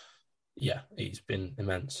 So yeah, he's been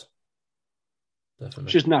immense. Definitely.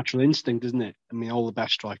 It's just natural instinct, isn't it? I mean, all the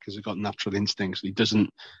best strikers have got natural instincts. He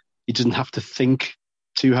doesn't have to think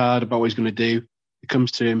too hard about what he's going to do. It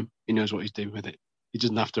comes to him. He knows what he's doing with it. He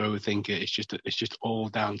doesn't have to overthink it. It's just all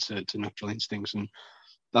down to natural instincts, and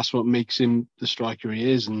that's what makes him the striker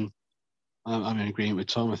he is. And I'm in agreement with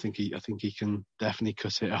Tom. I think he can definitely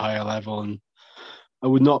cut it at a higher level, and I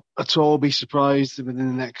would not at all be surprised if within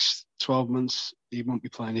the next 12 months he won't be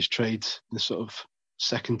playing his trade in the sort of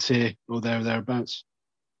second tier or thereabouts.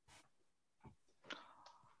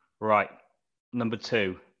 Right, number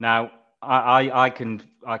 2. Now, I can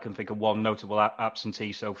think of one notable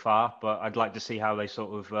absentee so far, but I'd like to see how they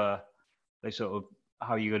sort of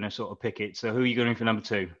how you're going to sort of pick it. So, who are you going for number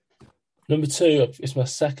 2? Number 2, it's my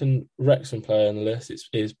second Wrexham player on the list.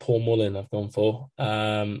 It's Paul Mullin. I've gone for.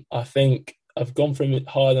 I think I've gone for him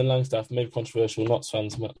higher than Langstaff. Maybe controversial. Notts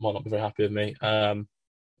fans might not be very happy with me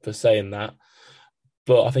for saying that.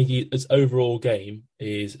 But I think his overall game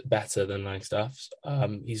is better than Langstaff's.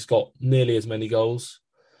 He's got nearly as many goals.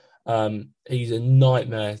 He's a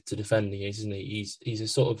nightmare to defending, isn't he? He's a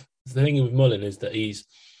sort of, the thing with Mullin is that he's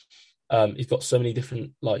got so many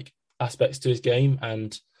different aspects to his game,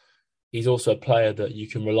 and he's also a player that you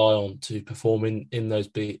can rely on to perform in those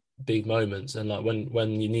big moments. And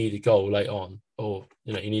when you need a goal late on, or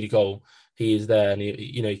you need a goal, he is there, and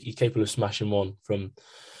he's capable of smashing one from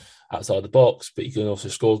outside the box, but he can also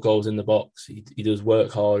score goals in the box. He does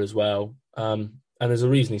work hard as well. And there's a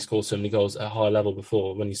reason he scored so many goals at a high level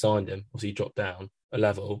before. When he signed him, obviously he dropped down a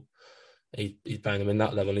level. He banged him in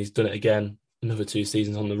that level, and he's done it again another 2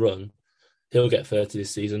 seasons on the run. He'll get 30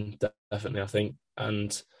 this season, definitely, I think.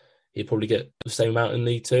 And he'll probably get the same amount in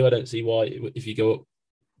League 2. I don't see why, if you go up,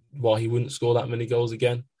 why he wouldn't score that many goals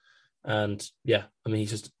again. And yeah, I mean,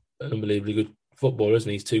 he's just an unbelievably good footballer, isn't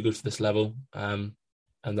he? He's too good for this level.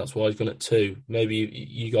 And that's why he's gone at 2. Maybe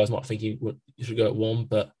you guys might think he should go at 1,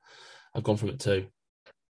 but I've gone from at 2.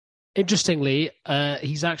 Interestingly,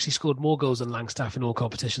 he's actually scored more goals than Langstaff in all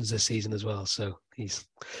competitions this season as well. So he's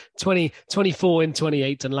 24 in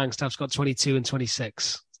 28, and Langstaff's got 22 and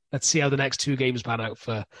 26. Let's see how the next 2 games pan out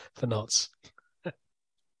for Notts.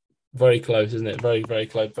 Very close, isn't it? Very, very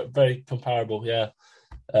close, but very comparable. Yeah,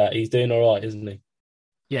 he's doing all right, isn't he?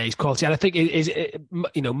 Yeah, he's quality, and I think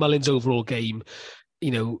Mullin's overall game.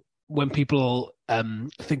 When people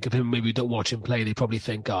think of him, maybe don't watch him play, they probably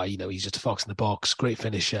think, he's just a fox in the box, great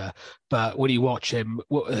finisher. But when you watch him,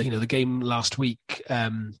 the game last week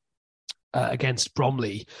against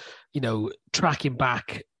Bromley, tracking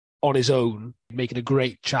back on his own, making a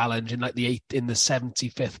great challenge in the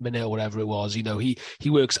 75th minute or whatever it was. He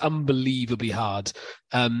works unbelievably hard.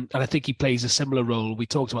 And I think he plays a similar role. We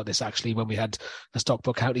talked about this actually when we had a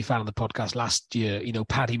Stockport County fan on the podcast last year,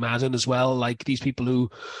 Paddy Madden as well. Like these people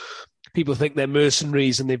who people think they're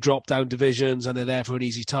mercenaries and they've dropped down divisions and they're there for an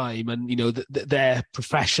easy time. And, their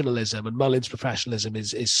professionalism and Mullin's professionalism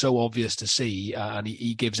is so obvious to see. And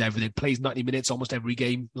he gives everything, plays 90 minutes almost every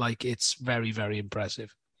game. Like it's very, very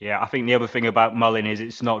impressive. Yeah, I think the other thing about Mullin is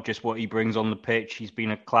it's not just what he brings on the pitch. He's been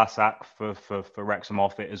a class act for Wrexham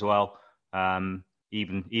off it as well.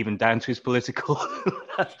 Even down to his political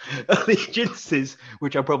allegiances,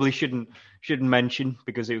 which I probably shouldn't mention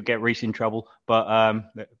because it would get Reece in trouble.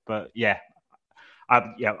 But yeah,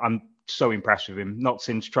 I'm so impressed with him. Not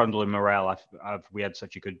since Trundle and Morel, we had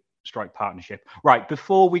such a good strike partnership. Right,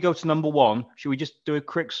 before we go to number 1, should we just do a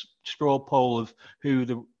quick straw poll of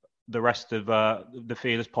who the rest of the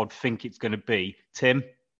Fearless Pod think it's going to be? Tim?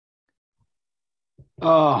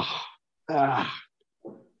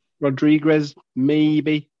 Rodriguez,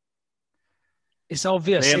 maybe. It's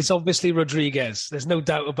obvious. Liam? It's obviously Rodriguez. There's no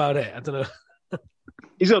doubt about it. I don't know.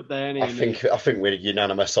 He's up there, isn't he? I think we're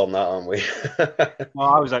unanimous on that, aren't we?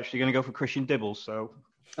 Well, I was actually going to go for Christian Dibble, so...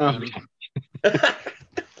 No,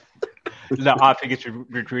 I think it's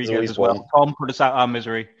Rodriguez as well. Tom, put us out our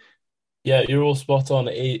misery. Yeah, you're all spot on.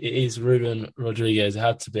 It is Ruben Rodriguez. It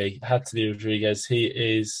had to be Rodriguez. He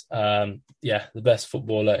is, the best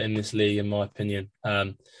footballer in this league, in my opinion.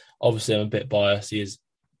 Obviously, I'm a bit biased. He is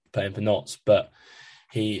playing for Notts, but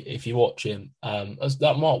if you watch him, as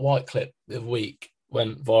that Mark White clip the other week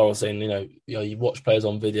went viral, saying, you watch players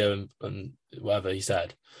on video and whatever he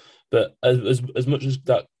said. But as much as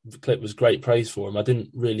that clip was great praise for him, I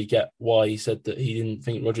didn't really get why he said that he didn't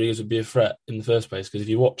think Rodriguez would be a threat in the first place. Because if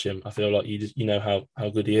you watch him, I feel like you know how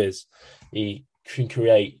good he is. He can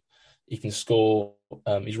create, he can score.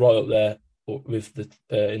 He's right up there with the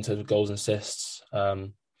in terms of goals and assists.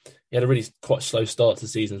 He had a really quite slow start to the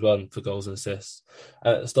season as well for goals and assists.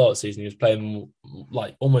 And at the start of the season, he was playing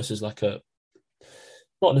like almost as like a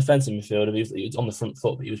not an defensive midfielder. He was on the front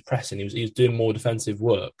foot, but he was pressing. He was doing more defensive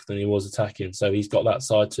work than he was attacking. So he's got that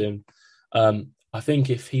side to him. I think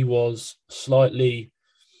if he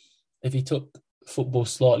took football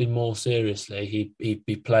slightly more seriously, he'd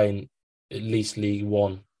be playing at least League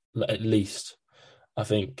One. At least, I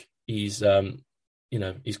think he's he's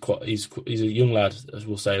a young lad, as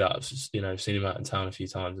we'll say that. I've just, seen him out in town a few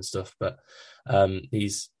times and stuff, but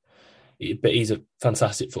he's a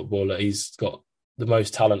fantastic footballer. He's got the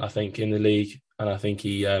most talent, I think, in the league, and I think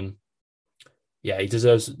he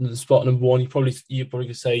deserves the spot number one. You probably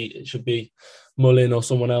could say it should be Mullin or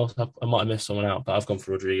someone else. I might have missed someone out, but I've gone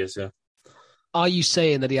for Rodriguez. Yeah. Are you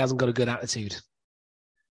saying that he hasn't got a good attitude?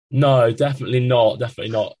 No, definitely not.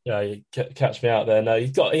 Definitely not. You catch me out there. No,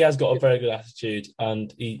 he has got a very good attitude,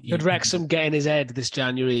 and could Wrexham get in his head this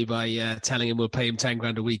January by telling him we'll pay him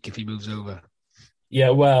 $10,000 a week if he moves over? Yeah,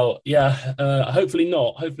 well, yeah. Hopefully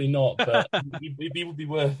not. But he would be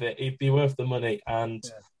worth it. He'd be worth the money, and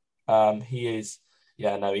he is.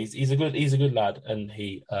 Yeah, no, he's a good lad, and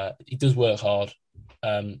he does work hard.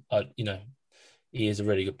 He is a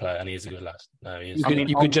really good player, and he is a good lad. No, he is.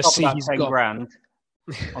 You can just see he's got $10,000.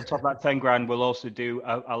 On top of that $10,000, we'll also do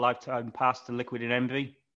a lifetime pass to Liquid and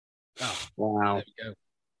Envy. Oh, wow! There we go.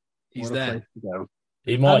 He's there.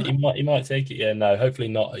 He might take it. Yeah, no, hopefully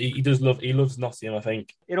not. He loves Nottingham, I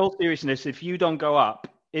think. In all seriousness, if you don't go up,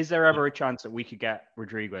 is there ever a chance that we could get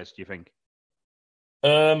Rodriguez? Do you think?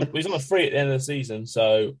 He's on a free at the end of the season,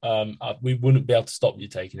 so we wouldn't be able to stop you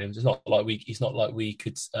taking him. It's not like we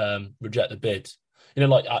could reject the bid.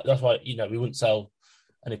 That's why we wouldn't sell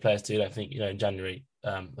any players to you. I think in January.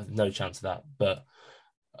 There's no chance of that, but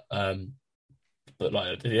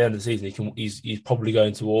like at the end of the season, he's probably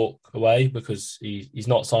going to walk away because he's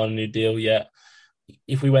not signed a new deal yet.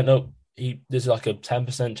 If we went up, there's like a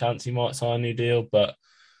 10% chance he might sign a new deal, but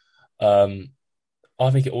I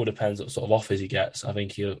think it all depends what sort of offers he gets. I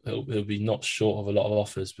think he'll be not short of a lot of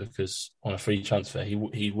offers because on a free transfer,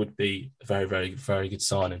 he would be a very, very, very good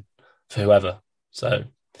signing for whoever. So.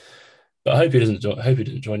 But I hope he doesn't join.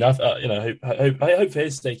 I hope for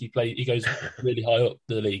his sake he goes really high up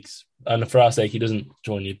the leagues, and for our sake he doesn't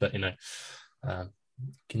join you. But can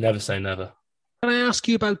never say never. Can I ask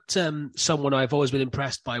you about someone I've always been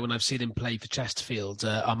impressed by when I've seen him play for Chesterfield,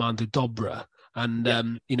 Armando Dobra, and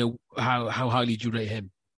how highly do you rate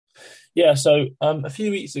him? Yeah, so a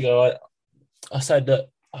few weeks ago I said that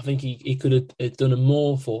I think he could have done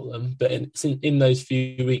more for them, but in those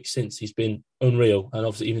few weeks since, he's been unreal, and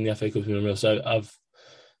obviously even the FA Cup's been unreal. So I've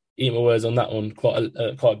eaten my words on that one quite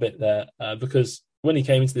a bit there, because when he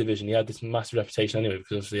came into the division, he had this massive reputation anyway,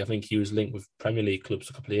 because obviously I think he was linked with Premier League clubs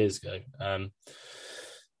a couple of years ago.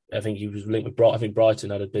 I think he was linked with Brighton. I think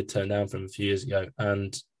Brighton had a bid turned down from him a few years ago,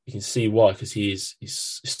 and you can see why, because he's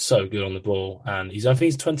so good on the ball, and I think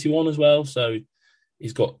he's 21 as well, so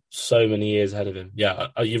he's got so many years ahead of him. Yeah,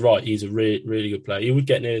 you're right. He's a really, really good player. He would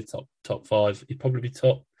get near the top 5. He'd probably be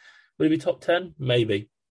top. Would he be top 10? Maybe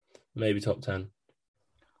top 10.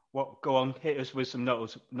 Go on, hit us with some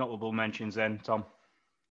notable mentions then, Tom.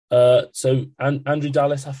 So Andrew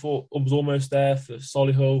Dallas, I thought was almost there for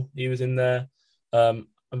Solihull. He was in there. I'm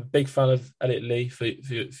a big fan of Elliot Lee for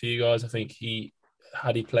you guys. I think he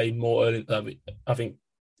played more early. I think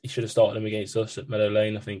he should have started him against us at Meadow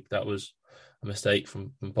Lane. I think that was a mistake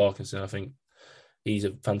from Parkinson. I think he's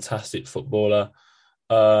a fantastic footballer.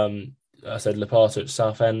 I said Lepata at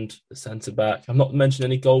Southend, the centre back. I'm not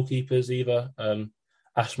mentioning any goalkeepers either.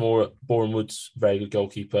 Ashmore at Boreham Wood's very good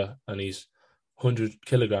goalkeeper, and he's 100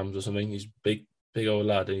 kilograms or something. He's big old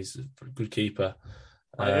lad, and he's a good keeper.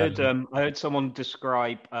 I heard someone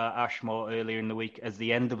describe Ashmore earlier in the week as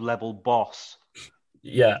the end of level boss.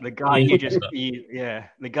 Yeah, the guy you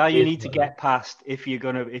need to get past if you're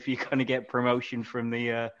gonna get promotion from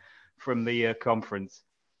the conference.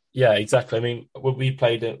 Yeah, exactly. I mean, when we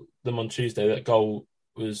played them on Tuesday, that goal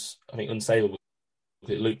was, I think, unsavable.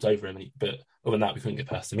 It looped over him, but other than that, we couldn't get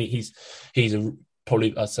past him. He's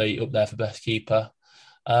probably, I'd say, up there for best keeper.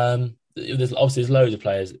 There's loads of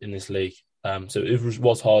players in this league, so it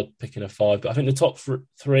was hard picking a 5. But I think the top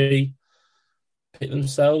 3 pick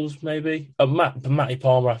themselves, maybe. Matty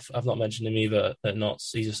Palmer, I've not mentioned him either at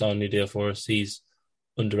Notts. He's a signed new deal for us. He's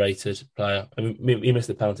underrated player. I mean, he missed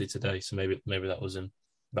the penalty today, so maybe that was in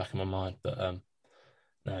the back of my mind. But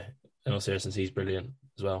no, in all seriousness, he's brilliant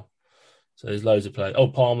as well. So there's loads of players. Oh,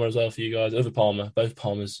 Palmer as well for you guys. Both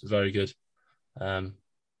Palmers are very good.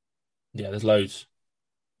 There's loads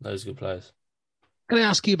of good players. Can I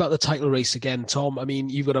ask you about the title race again, Tom? I mean,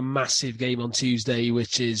 you've got a massive game on Tuesday,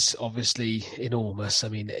 which is obviously enormous. I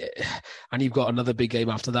mean, and you've got another big game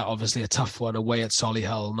after that, obviously a tough one away at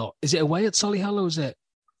Solihull. Is it away at Solihull or is it?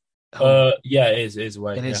 Yeah, it is. It is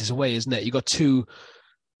away. It is. It's away, isn't it? You've got two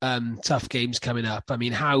tough games coming up. I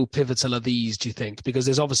mean, how pivotal are these, do you think? Because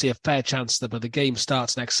there's obviously a fair chance that when the game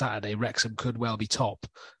starts next Saturday, Wrexham could well be top,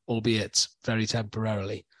 albeit very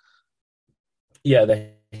temporarily. Yeah,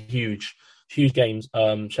 they're huge games.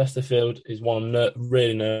 Chesterfield is one I'm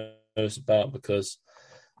really nervous about because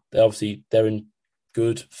they're in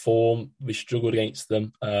good form. We struggled against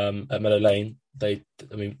them at Meadow Lane. We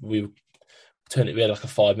had like a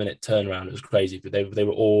 5-minute turnaround. It was crazy, but they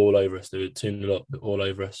were all over us. They were 2-0 up, all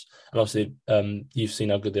over us. And obviously, you've seen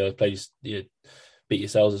how good the other players beat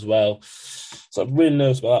yourselves as well. So I'm really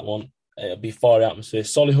nervous about that one. It'll be fiery atmosphere.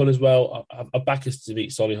 Solihull as well. I back us to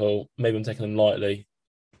beat Solihull. Maybe I'm taking them lightly.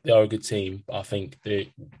 They are a good team, but I think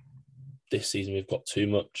this season we've got too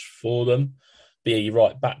much for them. But yeah, you're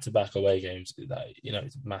right. Back-to-back away games,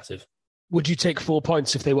 it's massive. Would you take 4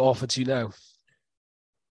 points if they were offered to you now?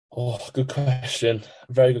 Oh, good question.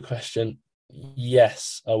 Very good question.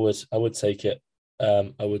 Yes, I would. I would take it.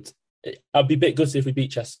 I would. I'd be a bit gutted if we beat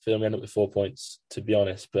Chesterfield and we end up with 4 points, to be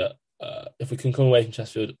honest. But if we can come away from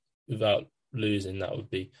Chesterfield without losing, that would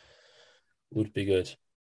be good.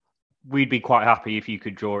 We'd be quite happy if you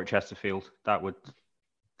could draw at Chesterfield. That would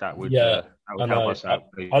help us out.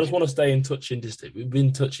 I just want to stay in touching distance. We've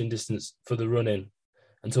been touching distance for the run-in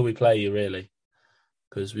until we play you, really,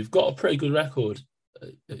 because we've got a pretty good record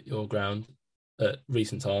at your ground at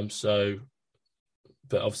recent times. So,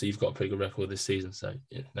 but obviously you've got a pretty good record this season. So,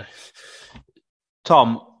 no.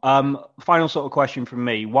 Tom, final sort of question from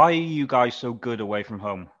me: why are you guys so good away from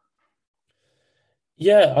home?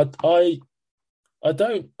 Yeah, I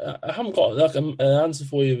haven't got like an answer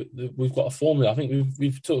for you. We've got a formula. I think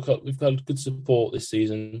we've got good support this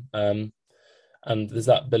season, and there's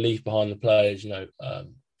that belief behind the players. A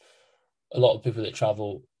lot of people that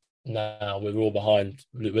travel now, we're all behind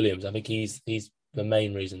Luke Williams. I think he's the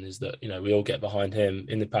main reason is that we all get behind him.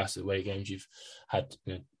 In the past away games, you've had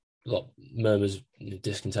a lot of murmurs,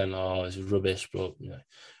 discontent. Oh, this is rubbish, but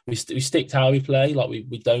we stick to how we play. Like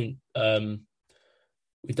we don't.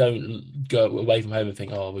 We don't go away from home and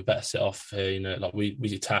think, oh, we better sit off here. Like we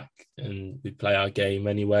attack and we play our game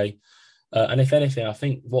anyway. And if anything, I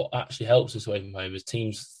think what actually helps us away from home is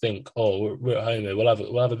teams think, oh, we're at home here. We'll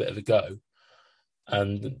have a bit of a go,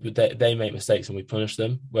 and they make mistakes and we punish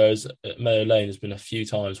them. Whereas at Meadow Lane, there's been a few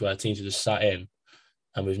times where teams have just sat in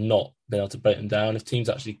and we've not been able to break them down. If teams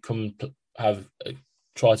actually come have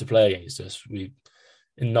try to play against us,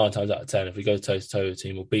 in 9 times out of 10, if we go toe-to-toe with a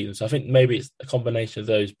team, we'll beat them. So I think maybe it's a combination of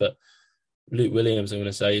those, but Luke Williams, I'm going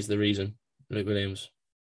to say, is the reason. Luke Williams.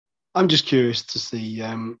 I'm just curious to see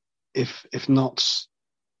if Notts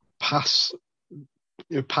pass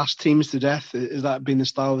teams to death. Has that been the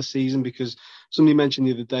style of the season? Because somebody mentioned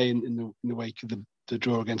the other day in the wake of the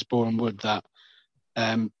draw against Boreham Wood that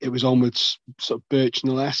it was almost sort of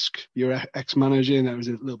Birchnell-esque, your ex-manager, and that was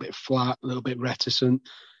a little bit flat, a little bit reticent.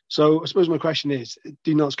 So I suppose my question is,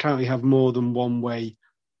 do Notts currently have more than one way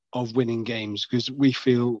of winning games? Because we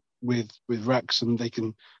feel with Wrexham, they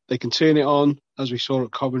can turn it on, as we saw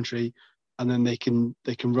at Coventry, and then they can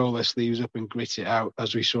roll their sleeves up and grit it out,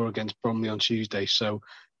 as we saw against Bromley on Tuesday. So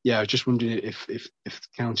yeah, I was just wondering if the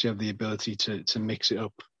County have the ability to mix it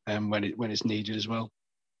up when it's needed as well.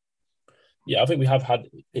 Yeah, I think we have had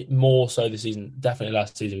it more so this season. Definitely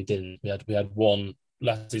last season we didn't. We had one.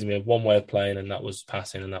 Last season we had one way of playing, and that was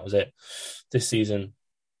passing, and that was it. This season,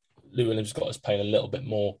 Luke Williams got us playing a little bit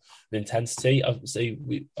more with intensity. I wouldn't say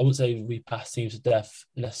we pass teams to death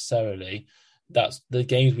necessarily. That's the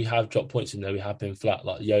games we have dropped points in there. We have been flat,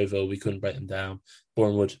 like Yeovil, we couldn't break them down.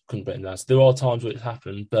 Boreham Wood couldn't break them down. So there are times where it's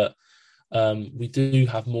happened, but we do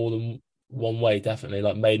have more than one way, definitely.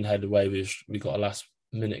 Like Maidenhead away, we got a last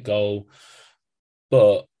minute goal,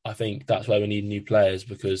 but I think that's where we need new players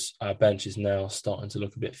because our bench is now starting to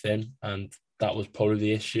look a bit thin, and that was probably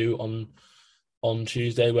the issue on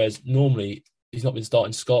Tuesday. Whereas normally he's not been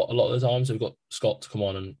starting Scott a lot of the time, so we've got Scott to come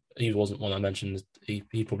on, and he wasn't one I mentioned. He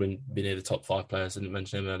probably been near the top 5 players. I didn't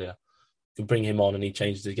mention him earlier. You can bring him on, and he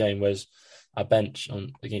changes the game. Whereas our bench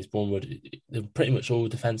against Bournemouth, they're pretty much all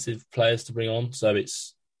defensive players to bring on, so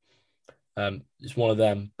it's one of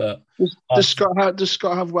them. But does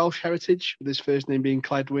Scott have Welsh heritage with his first name being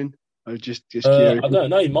Cledwyn? I was just curious. I don't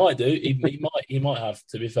know. He might do. He might have.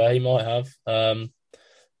 To be fair, he might have.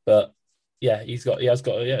 But yeah, it's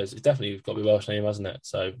definitely got to be a Welsh name, hasn't it?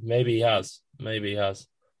 So maybe he has.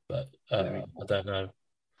 But I don't know.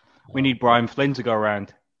 We need Brian Flynn to go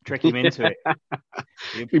around. trick him into it.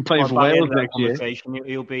 He'll be playing for Wales next year.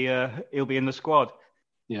 He'll be in the squad.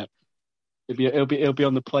 Yeah, he'll be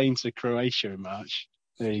on the plane to Croatia in March.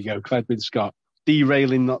 There you go, Cledwyn Scott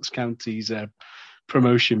derailing Notts County's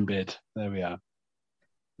promotion bid. There we are.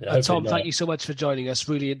 Yeah, Tom, thank you so much for joining us.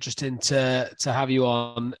 Really interesting to have you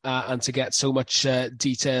on and to get so much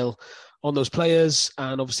detail on those players.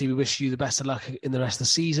 And obviously, we wish you the best of luck in the rest of the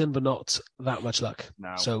season, but not that much luck.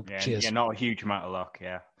 No, so cheers. Yeah, not a huge amount of luck.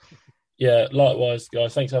 Yeah, likewise,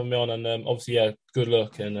 guys. Thanks for having me on, and obviously, good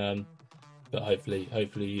luck. And but hopefully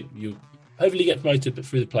you get promoted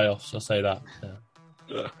through the playoffs. I'll say that.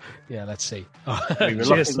 Yeah, let's see.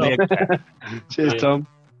 Cheers, Tom. Cheers, Tom.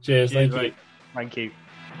 Cheers. Thank you. Thank you.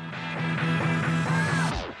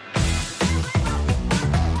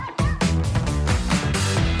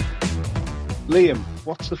 Liam,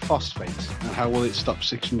 what's the phosphate and how will it stop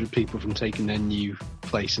 600 people from taking their new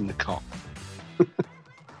place in the COP?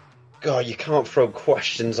 God, you can't throw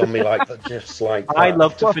questions on me like that, just like that. I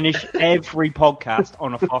love to finish every podcast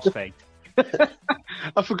on a phosphate.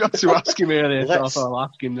 I forgot to ask him earlier, so I thought I'll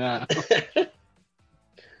ask him now.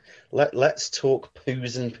 Let's talk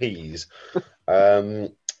poos and peas.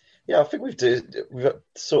 Yeah, I think we've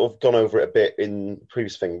sort of gone over it a bit in the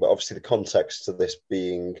previous thing, but obviously the context of this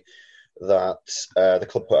being that the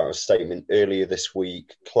club put out a statement earlier this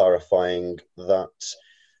week clarifying that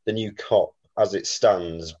the new COP, as it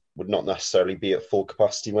stands, would not necessarily be at full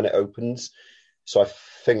capacity when it opens. So I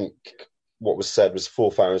think what was said was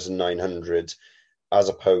 4,900 as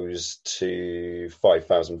opposed to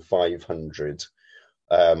 5,500.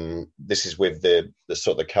 This is with the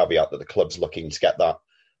sort of the caveat that the club's looking to get that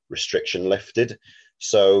restriction lifted.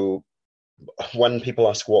 So when people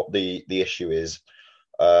ask what the issue is,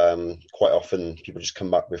 quite often people just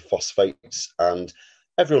come back with phosphates, and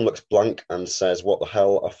everyone looks blank and says, "What the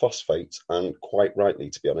hell are phosphates?" And quite rightly,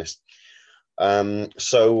 to be honest.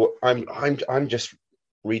 So I'm just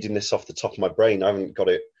reading this off the top of my brain. I haven't got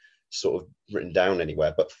it sort of written down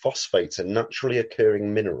anywhere, but phosphates are naturally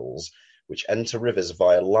occurring minerals which enter rivers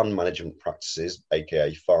via land management practices,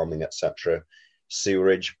 aka farming, etc.,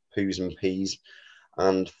 sewerage, poos and peas,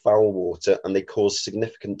 and foul water, and they cause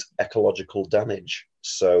significant ecological damage.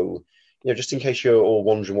 So, just in case you're all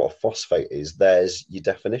wondering what a phosphate is, there's your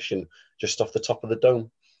definition just off the top of the dome.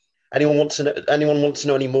 Anyone want to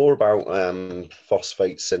know any more about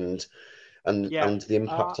phosphates and the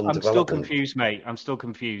impact on development? I'm still confused, mate. I'm still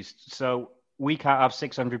confused. So we can't have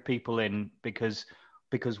 600 people in because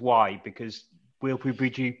why? Because we'll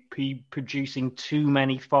be producing too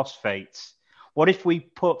many phosphates. What if we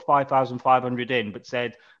put 5,500 in, but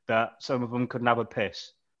said that some of them couldn't have a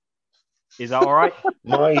piss? Is that all right?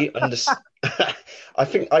 I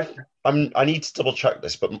think I need to double check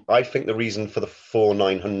this, but I think the reason for the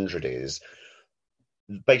 4,900 is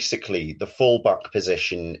basically the fallback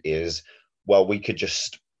position is, we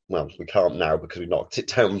can't now because we knocked it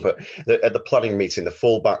down, but at the planning meeting, the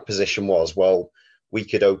fallback position was, we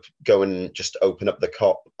could go and just open up the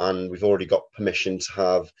COP, and we've already got permission to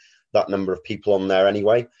have that number of people on there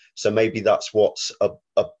anyway. So maybe that's what's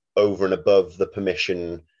over and above the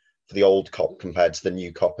permission for the old COP compared to the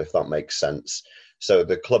new COP, if that makes sense. So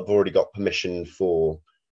the club have already got permission for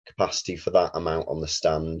capacity for that amount on the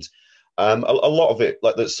stand. A lot of it,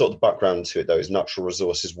 like the sort of background to it though, is Natural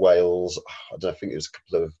Resources Wales. I think it was a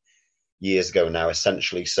couple of years ago now,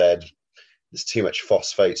 essentially said there's too much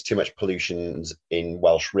phosphates, too much pollution in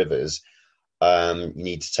Welsh rivers. You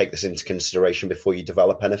need to take this into consideration before you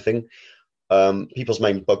develop anything. People's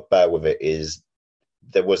main bugbear with it is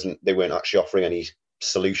they weren't actually offering any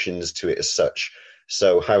solutions to it as such.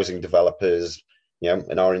 So housing developers,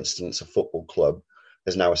 in our instance, a football club,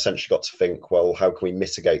 has now essentially got to think, how can we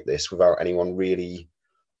mitigate this without anyone really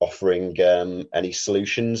offering any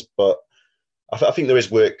solutions? But I think there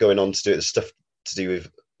is work going on to do the stuff to do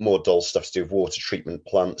with more dull stuff to do with water treatment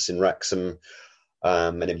plants in Wrexham,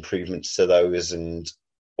 and improvements to those, and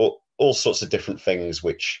all sorts of different things,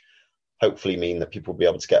 which hopefully mean that people will be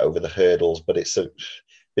able to get over the hurdles. But it's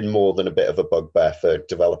been more than a bit of a bugbear for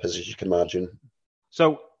developers, as you can imagine.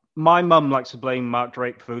 So my mum likes to blame Mark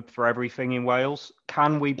Drakeford for everything in Wales.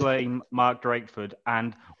 Can we blame Mark Drakeford,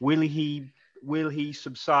 and will he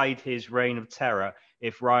subside his reign of terror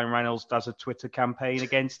if Ryan Reynolds does a Twitter campaign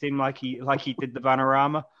against him like he did the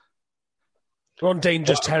Vanarama? We're on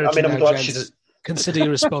dangerous territory. I'm glad she does. Consider your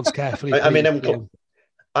response carefully.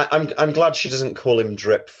 I'm glad she doesn't call him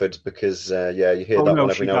Dripford because you hear that one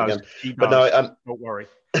every now and again. But no, don't worry.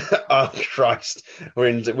 Oh Christ,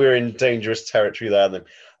 we're in dangerous territory there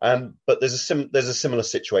then. But there's a similar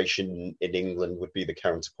situation in England would be the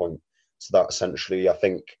counterpoint to that. Essentially, I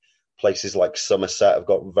think places like Somerset have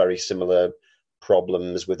got very similar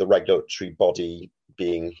problems with the regulatory body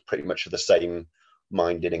being pretty much of the same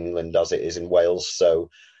mind in England as it is in Wales. So,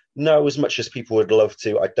 no, as much as people would love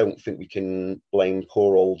to, I don't think we can blame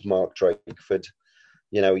poor old Mark Drakeford.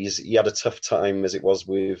 You know, he had a tough time as it was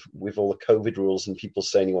with all the COVID rules and people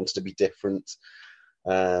saying he wanted to be different.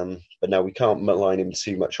 But no, we can't malign him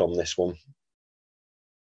too much on this one.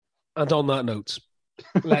 And on that note,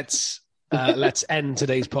 let's end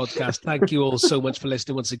today's podcast. Thank you all so much for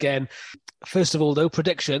listening once again. First of all, though,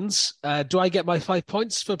 predictions. Do I get my 5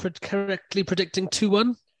 points for correctly predicting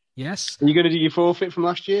 2-1? Yes. Are you going to do your forfeit from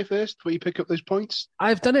last year first before you pick up those points?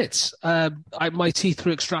 I've done it. My teeth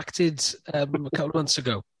were extracted a couple of months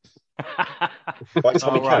ago. Right,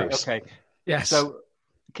 okay. Yes. So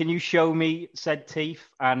can you show me said teeth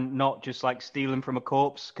and not just like stealing from a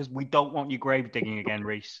corpse? Because we don't want you grave digging again,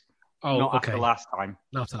 Reese. Oh, not okay. after last time.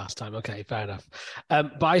 Not after last time. Okay, fair enough.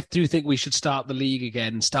 But I do think we should start the league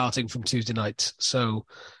again, starting from Tuesday night. So,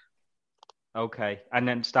 okay, and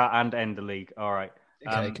then start and end the league. All right.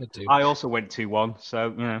 Okay, could do. I also went 2-1, so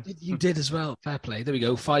you know. You did as well. Fair play. There we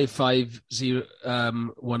go. 5-5-0,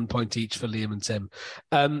 1 point each for Liam and Tim.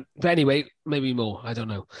 But anyway, maybe more. I don't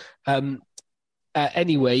know.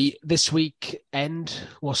 Anyway, this weekend,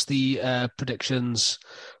 what's the predictions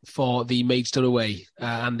for the Maidstone away,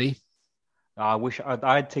 Andy? I wish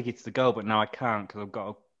I had tickets to go, but now I can't because I've got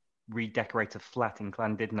to redecorate a flat in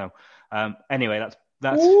Llandudno. Anyway, that's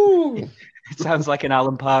it sounds like an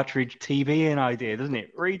Alan Partridge TV idea, doesn't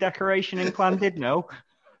it? Redecoration in Llandudno.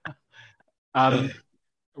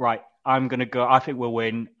 Right, I'm going to go. I think we'll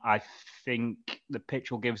win. I think the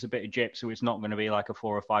pitch will give us a bit of jip, so it's not going to be like a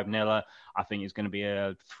 4 or 5-0. I think it's going to be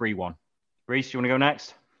a 3-1. Reece, you want to go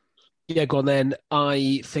next? Yeah, go on then.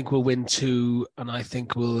 I think we'll win 2, and I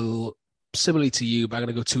think we'll, similarly to you, but I'm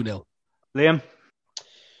going to go 2-0. Liam?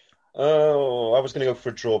 Oh, I was going to go for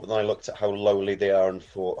a draw, but then I looked at how lowly they are and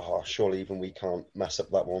thought, surely even we can't mess up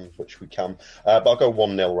that one, which we can. But I'll go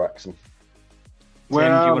 1-0 Wrexham. Tim, do you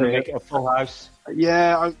want to make it a full house?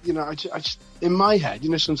 Yeah, I just in my head,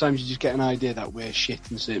 sometimes you just get an idea that we're shit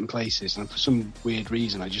in certain places, and for some weird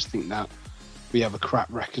reason, I just think that we have a crap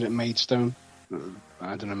record at Maidstone.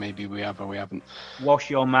 I don't know, maybe we have or we haven't. Wash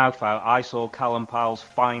your mouth out. I saw Callum Powell's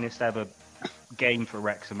finest ever game for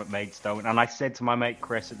Wrexham at Maidstone, and I said to my mate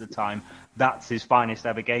Chris at the time, that's his finest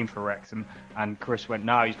ever game for Wrexham, and Chris went,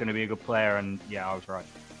 no, he's going to be a good player, and yeah, I was right.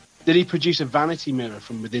 Did he produce a vanity mirror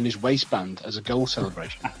from within his waistband as a goal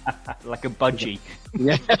celebration? Like a budgie.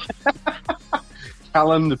 Yeah.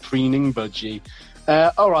 Callum the preening budgie.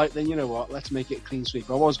 All right, then you know what? Let's make it a clean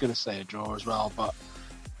sweep. I was going to say a draw as well, but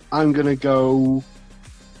I'm going to go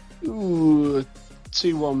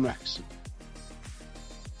 2-1 Wrexham.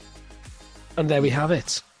 And there we have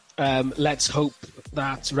it. Let's hope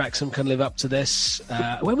that Wrexham can live up to this.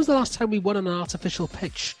 When was the last time we won on an artificial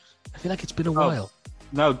pitch? I feel like it's been a while.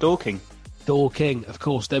 No, Dorking. Dorking, of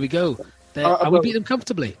course. There we go. And we beat them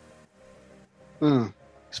comfortably.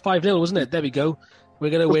 It's 5-0, wasn't it? There we go.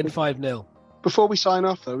 We're going to win 5-0. Before we sign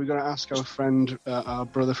off, though, we're going to ask our friend, our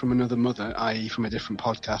brother from another mother, i.e. from a different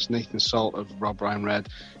podcast, Nathan Salt of Rob Ryan Red,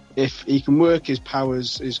 if he can work his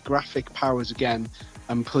powers, his graphic powers again,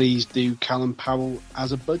 and please do Callum Powell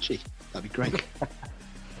as a budgie. That'd be great.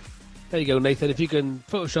 There you go, Nathan. If you can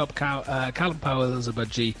Photoshop Callum Powell as a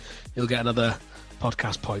budgie, you'll get another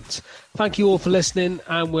podcast point. Thank you all for listening,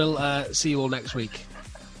 and we'll see you all next week.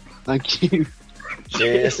 Thank you.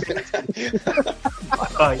 Cheers.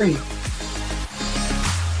 Bye.